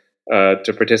to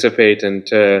participate and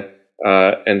to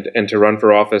run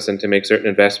for office and to make certain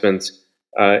investments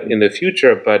in the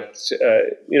future. But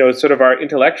sort of our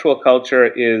intellectual culture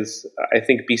is, I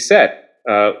think, beset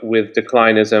with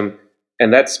declinism,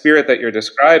 and that spirit that you're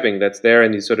describing, that's there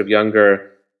in these sort of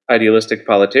younger idealistic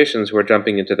politicians who are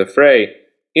jumping into the fray.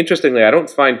 Interestingly, I don't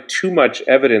find too much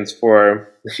evidence for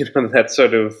that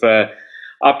sort of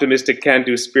optimistic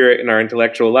can-do spirit in our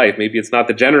intellectual life. Maybe it's not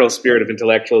the general spirit of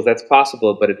intellectuals, that's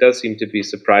possible, but it does seem to be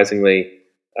surprisingly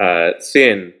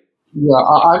thin. Yeah,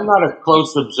 I'm not a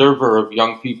close observer of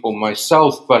young people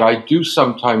myself, but I do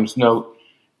sometimes note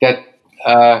that,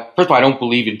 first of all, I don't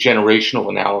believe in generational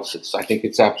analysis. I think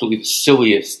it's absolutely the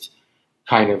silliest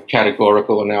kind of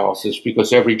categorical analysis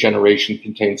because every generation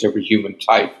contains every human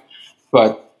type.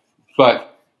 But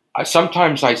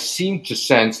sometimes I seem to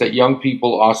sense that young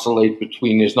people oscillate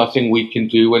between there's nothing we can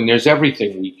do and there's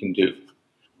everything we can do.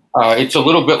 It's a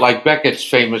little bit like Beckett's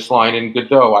famous line in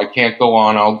Godot, I can't go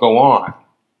on, I'll go on.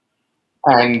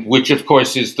 And which, of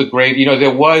course, is the great,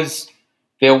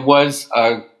 there was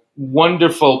a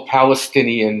wonderful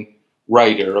Palestinian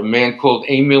writer, a man called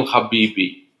Emil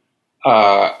Habibi,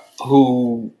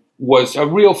 who was a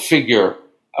real figure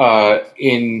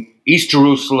in East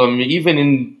Jerusalem, even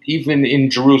in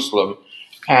Jerusalem,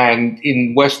 and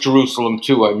in West Jerusalem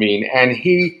too. And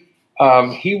he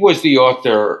was the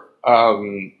author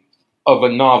of a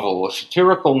novel, a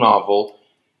satirical novel,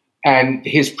 and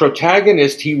his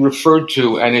protagonist he referred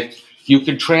to, and you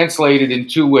can translate it in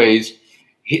two ways.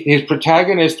 His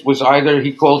protagonist was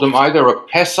he called him either a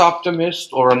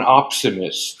pes-optimist or an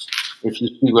optimist, if you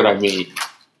see what I mean.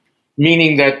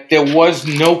 Meaning that there was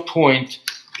no point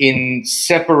in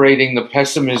separating the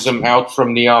pessimism out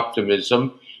from the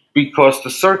optimism because the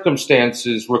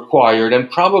circumstances required, and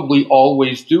probably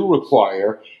always do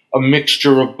require, a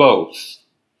mixture of both.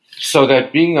 So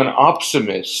that being an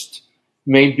optimist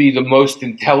may be the most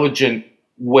intelligent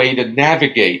way to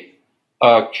navigate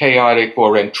a chaotic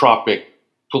or entropic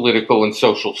political and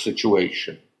social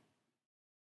situation.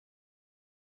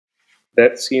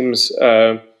 That seems,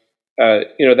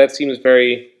 that seems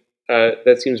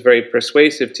very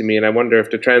persuasive to me, and I wonder if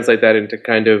to translate that into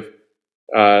kind of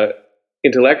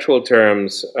intellectual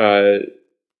terms,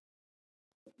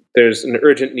 there's an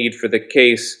urgent need for the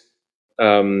case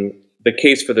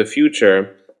for the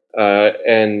future,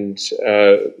 and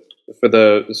for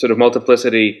the sort of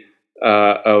multiplicity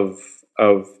of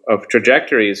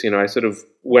trajectories. I sort of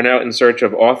went out in search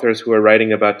of authors who are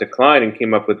writing about decline and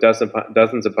came up with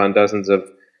dozens upon dozens of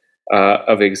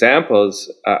examples.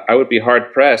 I would be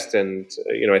hard pressed, and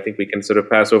I think we can sort of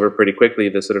pass over pretty quickly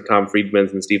the sort of Tom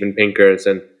Friedmans and Steven Pinkers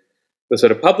and the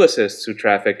sort of publicists who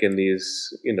traffic in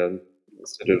these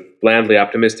sort of blandly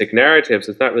optimistic narratives.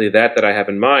 It's not really that I have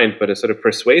in mind, but a sort of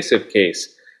persuasive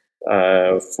case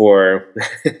for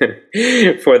the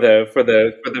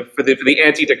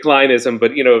anti-declinism.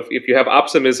 But if you have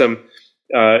optimism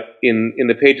in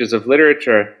the pages of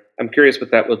literature, I'm curious what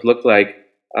that would look like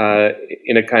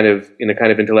in a kind of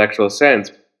intellectual sense.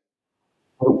 It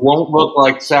won't look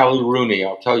like Sally Rooney,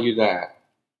 I'll tell you that.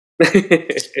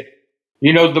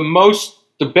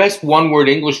 The best one-word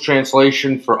English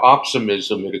translation for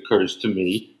optimism, it occurs to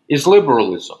me, is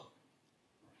liberalism.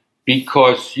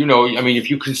 Because, if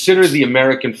you consider the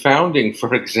American founding,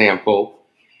 for example,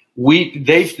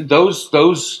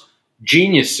 those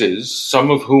geniuses, some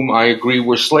of whom I agree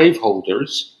were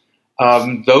slaveholders,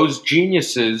 those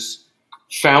geniuses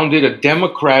founded a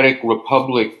democratic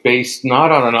republic based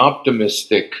not on an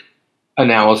optimistic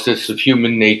analysis of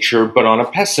human nature, but on a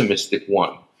pessimistic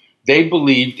one. They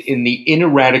believed in the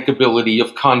ineradicability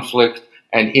of conflict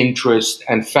and interest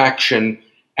and faction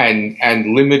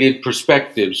and limited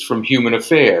perspectives from human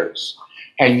affairs.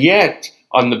 And yet,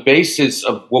 on the basis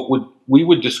of what we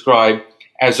would describe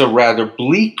as a rather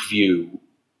bleak view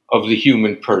of the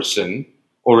human person,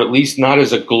 or at least not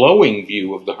as a glowing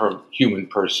view of the human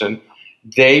person,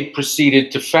 they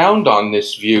proceeded to found on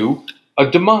this view a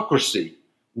democracy,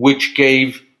 which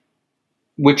gave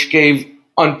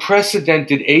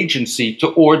unprecedented agency to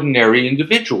ordinary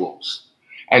individuals.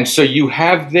 And so you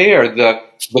have there the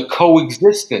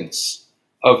coexistence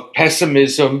of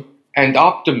pessimism and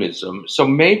optimism. So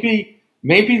maybe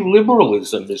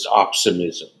liberalism is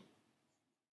optimism.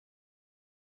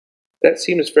 That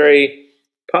seems very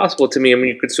possible to me. I mean,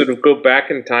 you could sort of go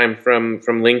back in time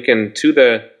from Lincoln to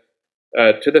the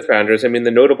founders. I mean,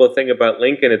 the notable thing about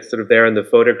Lincoln, it's sort of there in the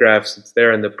photographs, it's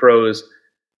there in the prose,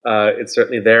 it's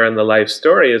certainly there in the life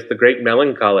story, is the great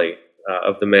melancholy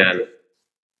of the man,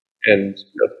 and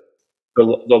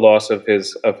the loss of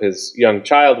his young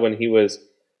child when he was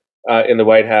in the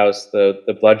White House,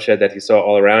 the bloodshed that he saw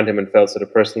all around him and felt sort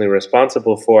of personally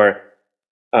responsible for.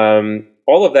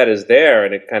 All of that is there,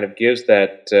 and it kind of gives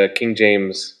that King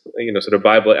James, sort of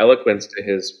Bible eloquence to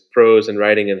his prose and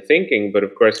writing and thinking. But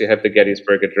of course, you have the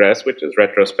Gettysburg Address, which is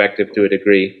retrospective to a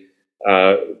degree,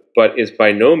 but is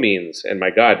by no means. And my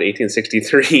God,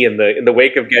 1863 in the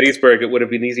wake of Gettysburg, it would have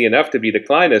been easy enough to be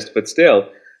declinist, but still,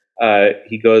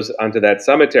 he goes onto that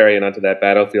cemetery and onto that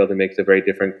battlefield and makes a very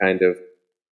different kind of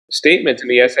statement. In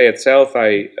the essay itself,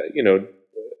 I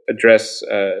address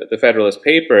the Federalist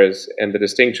Papers and the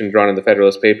distinction drawn in the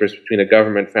Federalist Papers between a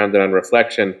government founded on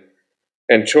reflection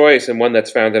and choice and one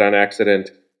that's founded on accident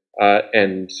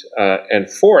and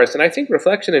force. And I think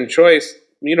reflection and choice,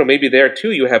 maybe there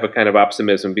too you have a kind of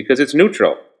optimism because it's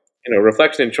neutral.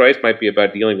 Reflection and choice might be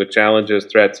about dealing with challenges,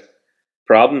 threats,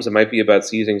 problems. It might be about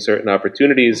seizing certain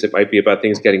opportunities. It might be about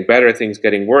things getting better, things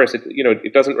getting worse.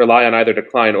 It doesn't rely on either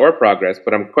decline or progress,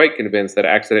 but I'm quite convinced that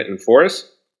accident and force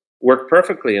work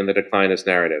perfectly in the declinist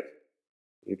narrative.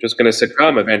 You're just going to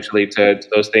succumb eventually to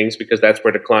those things because that's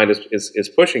where decline is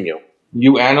pushing you.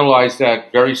 You analyze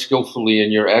that very skillfully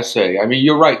in your essay. I mean,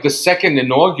 you're right. The second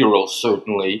inaugural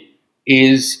certainly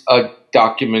is a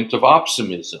document of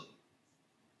optimism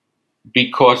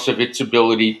because of its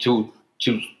ability to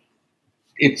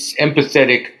its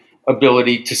empathetic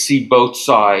ability to see both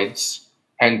sides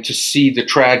and to see the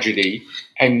tragedy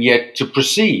and yet to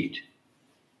proceed.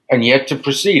 I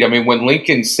mean, when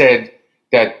Lincoln said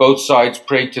that both sides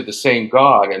prayed to the same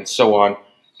God and so on,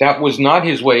 that was not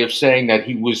his way of saying that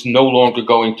he was no longer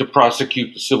going to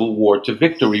prosecute the Civil War to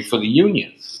victory for the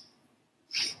Union.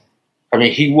 I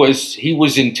mean, he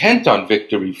was intent on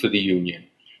victory for the Union,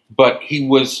 but he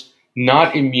was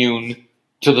not immune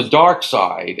to the dark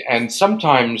side. And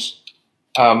sometimes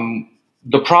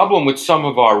the problem with some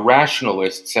of our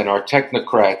rationalists and our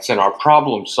technocrats and our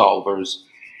problem solvers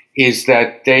is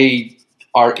that they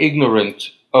are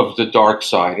ignorant of the dark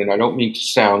side. And I don't mean to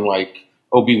sound like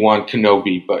Obi-Wan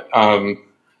Kenobi, but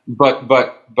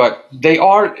they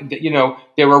are,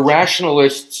 there are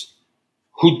rationalists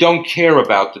who don't care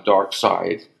about the dark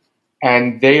side,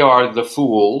 and they are the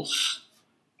fools.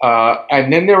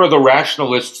 And then there are the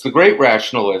rationalists, the great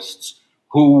rationalists,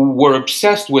 who were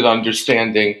obsessed with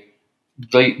understanding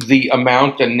the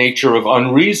amount and nature of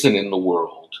unreason in the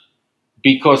world,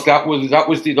 because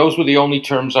those were the only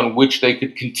terms on which they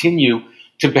could continue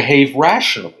to behave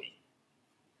rationally.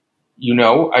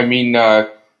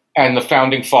 And the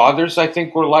founding fathers, I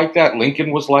think, were like that.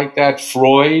 Lincoln was like that.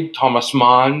 Freud, Thomas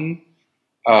Mann,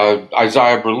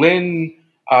 Isaiah Berlin.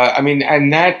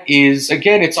 And that is,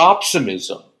 again, it's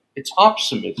optimism. It's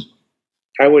optimism.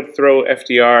 I would throw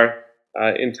FDR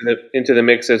into the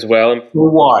mix as well.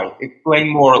 Why? Explain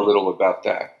more a little about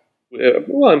that.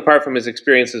 Well, in part from his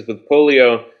experiences with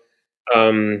polio.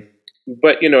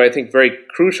 But, I think very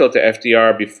crucial to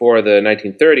FDR before the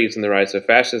 1930s and the rise of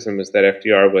fascism is that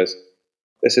FDR was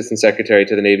Assistant Secretary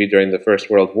to the Navy during the First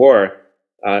World War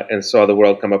and saw the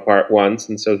world come apart once.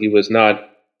 And so he was not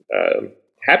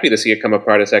happy to see it come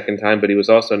apart a second time, but he was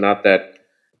also not that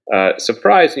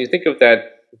surprised. And you think of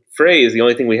that phrase, the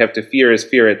only thing we have to fear is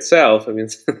fear itself. I mean,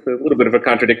 it's a little bit of a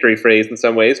contradictory phrase in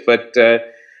some ways, but,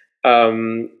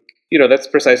 that's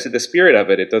precisely the spirit of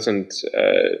it. It doesn't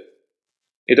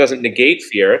negate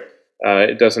fear.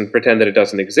 It doesn't pretend that it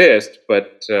doesn't exist,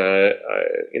 but,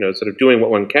 sort of doing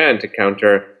what one can to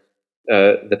counter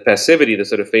the passivity, the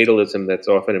sort of fatalism that's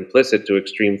often implicit to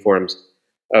extreme forms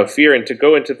of fear. And to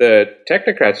go into the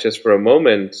technocrats just for a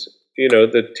moment,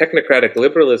 the technocratic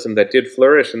liberalism that did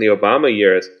flourish in the Obama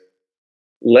years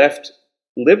left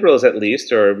liberals, at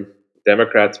least, or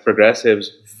Democrats,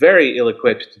 progressives, very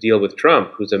ill-equipped to deal with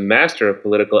Trump, who's a master of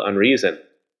political unreason.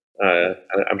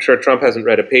 I'm sure Trump hasn't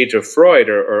read a page of Freud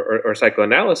or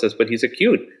psychoanalysis, but he's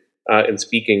acute in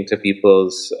speaking to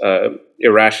people's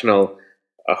irrational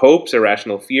hopes,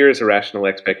 irrational fears, irrational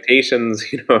expectations.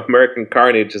 American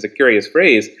carnage is a curious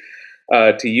phrase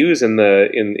to use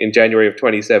in January of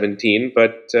 2017,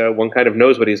 but one kind of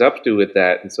knows what he's up to with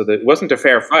that. And so it wasn't a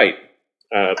fair fight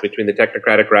between the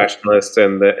technocratic rationalists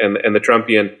and the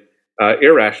Trumpian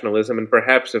irrationalism. And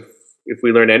perhaps if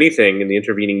we learn anything in the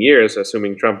intervening years,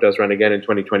 assuming Trump does run again in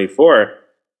 2024,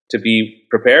 to be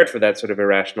prepared for that sort of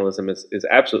irrationalism is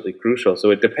absolutely crucial.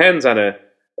 So it depends on a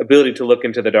ability to look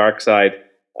into the dark side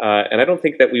And I don't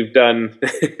think that we've done.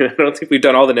 I don't think we've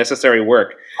done all the necessary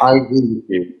work. I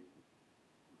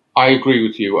agree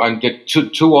with you. And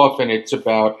too often it's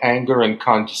about anger and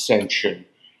condescension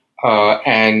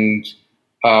and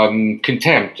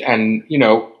contempt. And,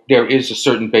 there is a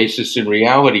certain basis in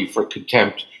reality for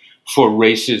contempt for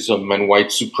racism and white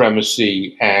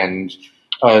supremacy and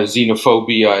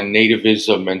xenophobia and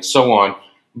nativism and so on.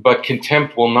 But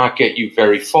contempt will not get you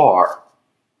very far.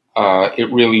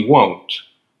 It really won't.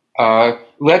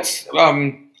 Let's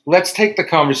take the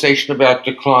conversation about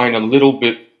decline a little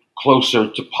bit closer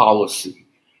to policy.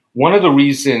 One of the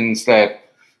reasons that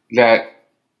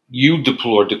you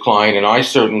deplore decline, and I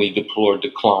certainly deplore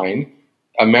decline,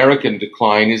 American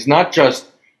decline, is not just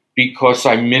because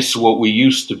I miss what we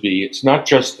used to be. It's not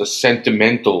just a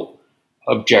sentimental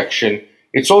objection.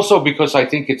 It's also because I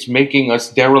think it's making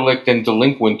us derelict and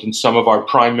delinquent in some of our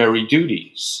primary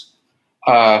duties,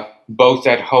 both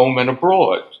at home and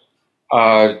abroad.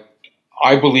 I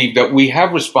believe that we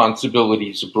have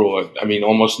responsibilities abroad. I mean,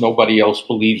 almost nobody else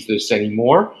believes this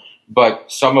anymore,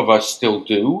 but some of us still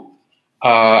do.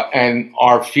 And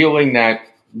our feeling that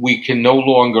we can no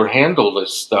longer handle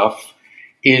this stuff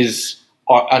is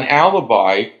an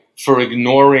alibi for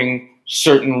ignoring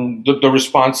the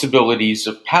responsibilities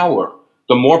of power.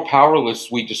 The more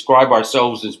powerless we describe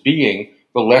ourselves as being,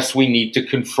 the less we need to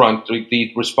confront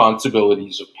the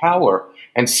responsibilities of power.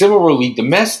 And similarly,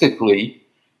 domestically,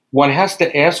 one has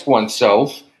to ask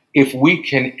oneself if we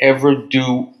can ever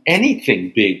do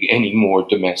anything big anymore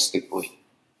domestically.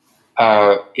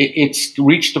 It's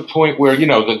reached a point where,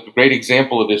 the great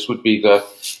example of this would be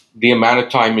the amount of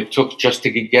time it took just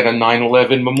to get a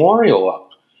 9/11 memorial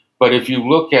up. But if you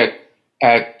look at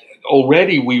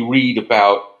already we read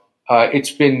about,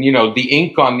 it's been, the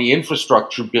ink on the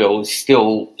infrastructure bill is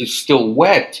still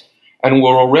wet. And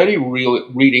we're already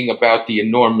reading about the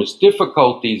enormous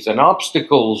difficulties and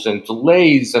obstacles and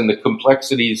delays and the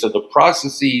complexities of the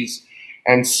processes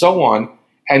and so on.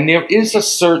 And there is a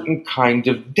certain kind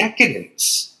of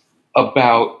decadence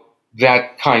about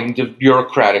that kind of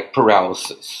bureaucratic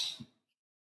paralysis.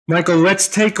 Michael, let's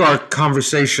take our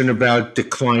conversation about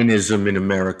declinism in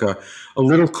America a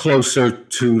little closer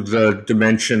to the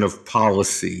dimension of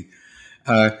policy.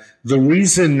 The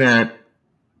reason that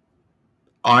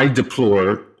I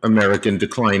deplore American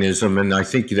declinism, and I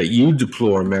think that you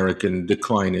deplore American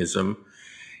declinism,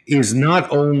 is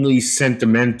not only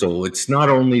sentimental. It's not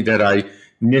only that I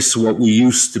miss what we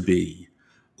used to be,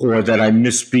 or that I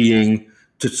miss being,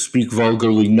 to speak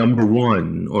vulgarly, number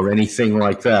one, or anything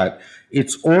like that.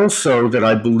 It's also that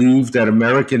I believe that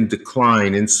American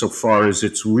decline, insofar as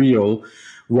it's real,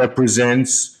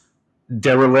 represents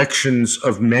derelictions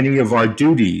of many of our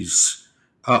duties,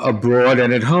 abroad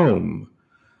and at home.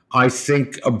 I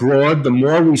think abroad, the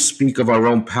more we speak of our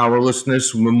own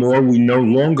powerlessness, the more we no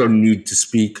longer need to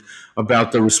speak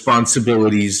about the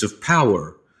responsibilities of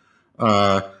power.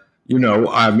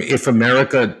 If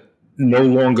America no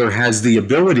longer has the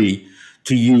ability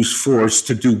to use force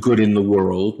to do good in the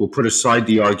world, we'll put aside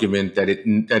the argument that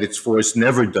its force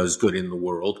never does good in the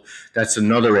world. That's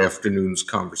another afternoon's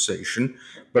conversation.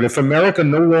 But if America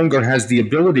no longer has the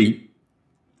ability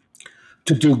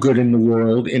to do good in the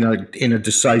world in a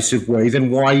decisive way, then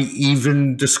why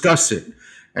even discuss it?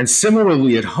 And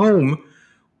similarly at home,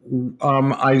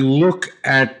 I look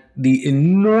at the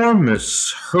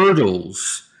enormous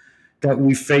hurdles that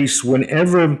we face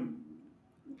whenever,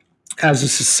 as a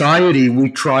society, we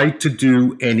try to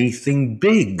do anything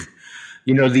big.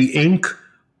 The ink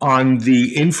on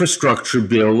the infrastructure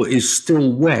bill is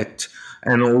still wet,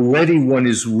 and already one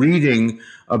is reading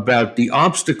about the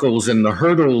obstacles and the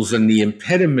hurdles and the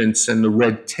impediments and the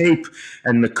red tape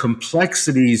and the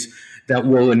complexities that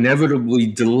will inevitably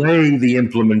delay the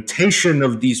implementation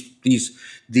of these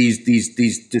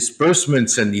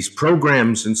disbursements and these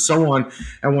programs and so on.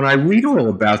 And when I read all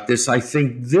about this, I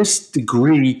think this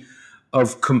degree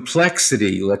of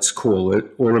complexity, let's call it,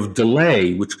 or of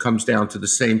delay, which comes down to the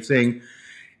same thing,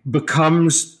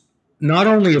 becomes not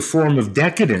only a form of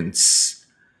decadence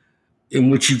in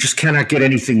which you just cannot get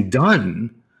anything done,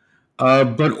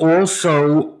 but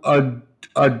also a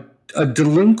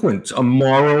delinquent, a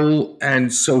moral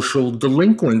and social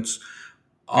delinquent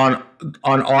on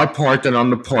our part and on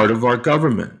the part of our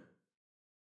government.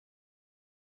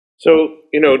 So,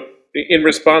 in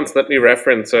response, let me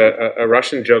reference a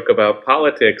Russian joke about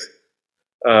politics,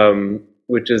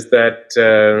 which is that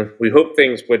we hope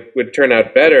things would turn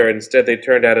out better. Instead, they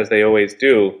turned out as they always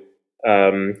do,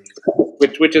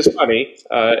 which is funny,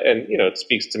 and it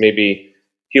speaks to maybe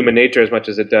human nature as much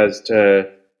as it does to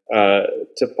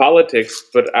politics.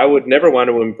 But I would never want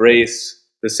to embrace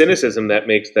the cynicism that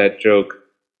makes that joke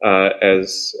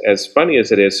as funny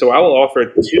as it is. So I will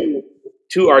offer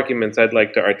two arguments I'd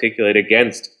like to articulate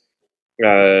against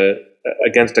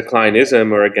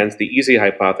declinism, or against the easy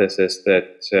hypothesis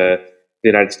that the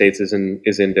United States is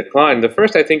in decline. The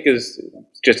first, I think, is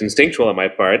just instinctual on my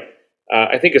part.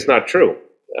 I think it's not true.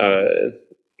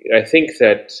 I think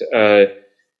that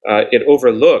it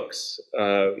overlooks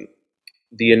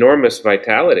the enormous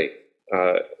vitality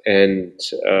and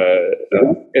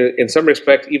in some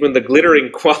respect, even the glittering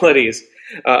qualities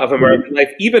of American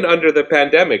life, even under the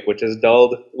pandemic, which has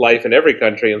dulled life in every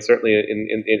country and certainly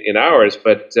in ours.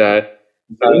 But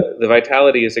the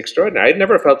vitality is extraordinary. I'd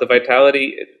never felt the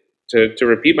vitality, to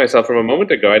repeat myself from a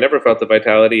moment ago, I never felt the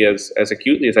vitality as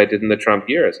acutely as I did in the Trump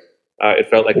years. It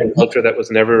felt like a culture that was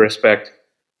in every respect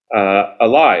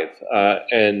alive.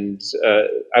 And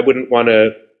I wouldn't want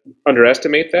to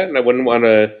underestimate that, and I wouldn't want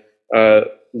to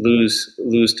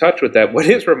lose touch with that. What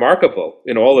is remarkable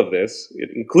in all of this,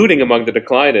 including among the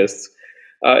declinists,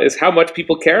 is how much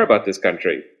people care about this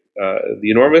country.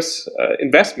 The enormous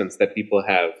investments that people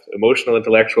have, emotional,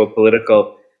 intellectual,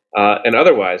 political, and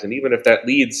otherwise. And even if that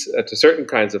leads to certain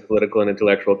kinds of political and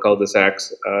intellectual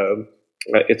cul-de-sacs,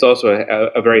 it's also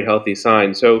a very healthy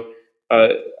sign. So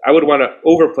I would want to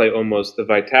overplay almost the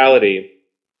vitality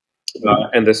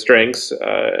and the strengths,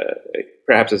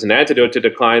 perhaps as an antidote to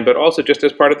decline, but also just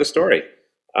as part of the story.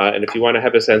 And if you want to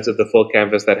have a sense of the full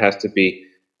canvas, that has to be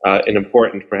an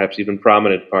important, perhaps even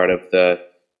prominent part of the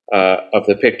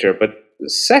picture. But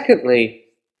secondly,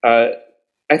 I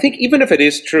think even if it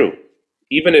is true,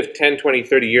 even if 10, 20,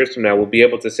 30 years from now, we'll be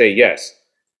able to say, yes,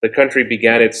 the country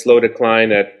began its slow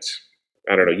decline at,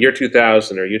 I don't know, year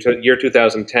 2000 or year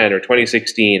 2010 or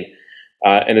 2016,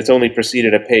 and it's only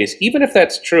proceeded apace. Even if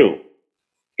that's true,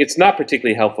 it's not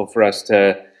particularly helpful for us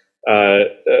to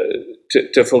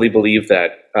fully believe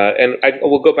that. And I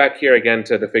will go back here again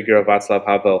to the figure of Václav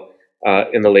Havel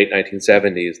in the late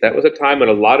 1970s. That was a time when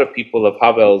a lot of people of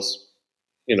Havel's,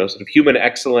 sort of human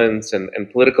excellence and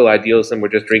political idealism were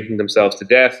just drinking themselves to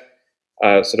death,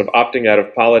 sort of opting out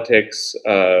of politics,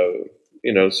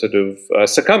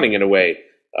 succumbing in a way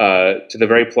to the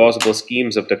very plausible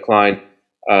schemes of decline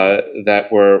that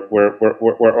were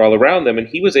all around them. And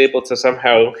he was able to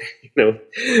somehow,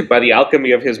 by the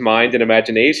alchemy of his mind and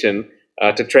imagination,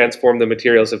 to transform the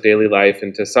materials of daily life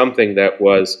into something that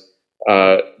was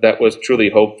truly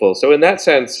hopeful. So in that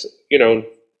sense,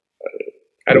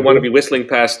 I don't want to be whistling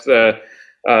past the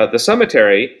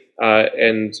cemetery,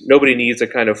 and nobody needs a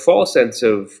kind of false sense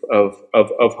of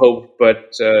hope.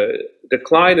 But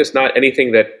decline is not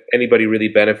anything that anybody really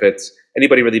benefits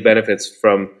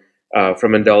from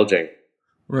indulging.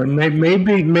 Right.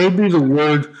 Maybe the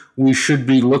word we should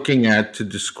be looking at to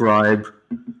describe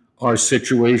our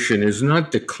situation is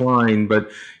not decline, but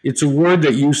it's a word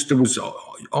that was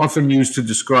often used to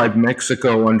describe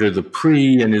Mexico under the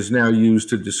PRI and is now used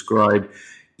to describe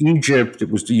Egypt. It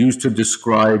was used to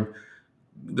describe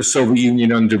the Soviet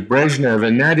Union under Brezhnev,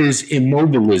 and that is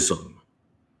immobilism.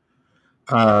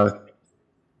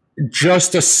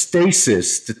 Just a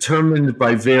stasis determined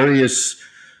by various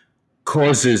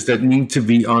causes that need to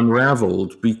be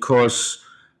unraveled because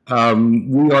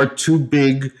we are too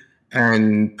big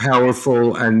and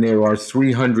powerful, and there are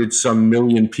 300-some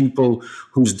million people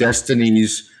whose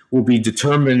destinies will be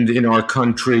determined in our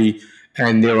country,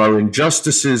 and there are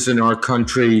injustices in our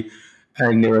country,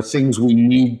 and there are things we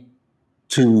need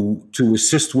to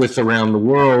assist with around the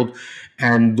world.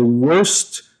 And the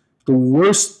worst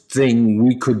thing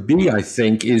we could be, I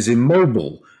think, is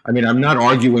immobile. I mean, I'm not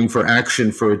arguing for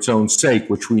action for its own sake,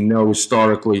 which we know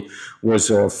historically was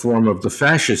a form of the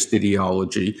fascist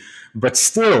ideology. But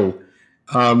still,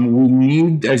 we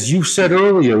need, as you said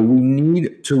earlier, we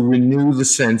need to renew the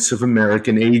sense of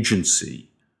American agency.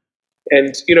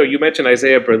 And, you mentioned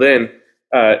Isaiah Berlin.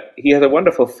 He has a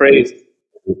wonderful phrase.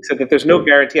 He said that there's no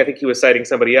guarantee. I think he was citing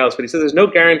somebody else, but he said there's no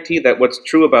guarantee that what's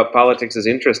true about politics is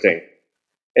interesting.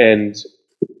 And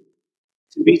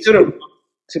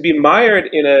to be mired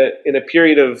in a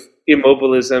period of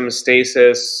immobilism,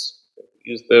 stasis,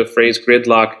 use the phrase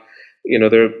gridlock.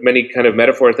 There are many kind of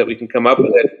metaphors that we can come up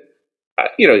with.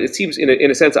 It seems in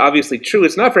a sense obviously true.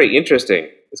 It's not very interesting.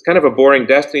 It's kind of a boring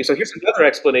destiny. So here's another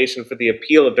explanation for the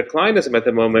appeal of declinism at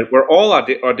the moment. We're all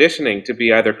auditioning to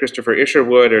be either Christopher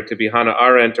Isherwood or to be Hannah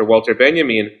Arendt or Walter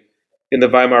Benjamin in the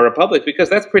Weimar Republic, because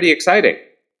that's pretty exciting.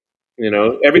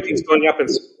 Everything's going up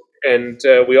and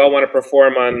we all want to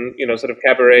perform on, sort of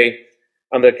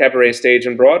on the cabaret stage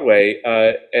in Broadway.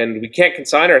 And we can't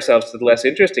consign ourselves to the less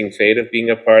interesting fate of being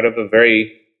a part of a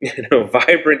very,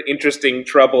 vibrant, interesting,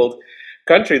 troubled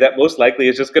country that most likely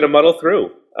is just going to muddle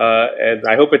through. And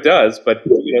I hope it does, but,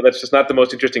 that's just not the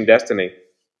most interesting destiny.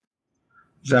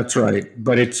 That's right.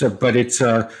 But it's a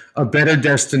better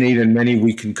destiny than many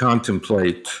we can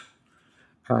contemplate.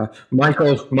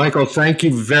 Michael, thank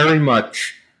you very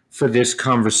much for this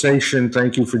conversation.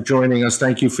 Thank you for joining us.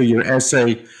 Thank you for your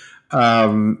essay.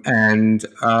 And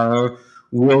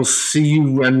we'll see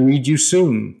you and read you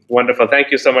soon. Wonderful.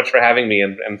 Thank you so much for having me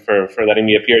and for letting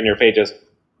me appear in your pages.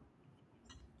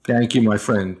 Thank you, my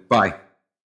friend. Bye.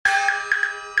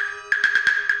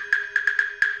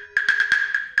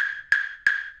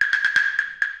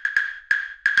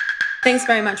 Thanks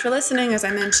very much for listening. As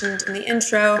I mentioned in the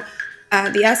intro,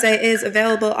 the essay is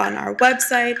available on our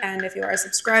website, and if you are a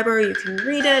subscriber, you can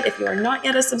read it. If you are not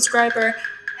yet a subscriber,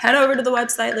 head over to the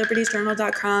website,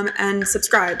 libertiesjournal.com, and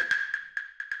subscribe.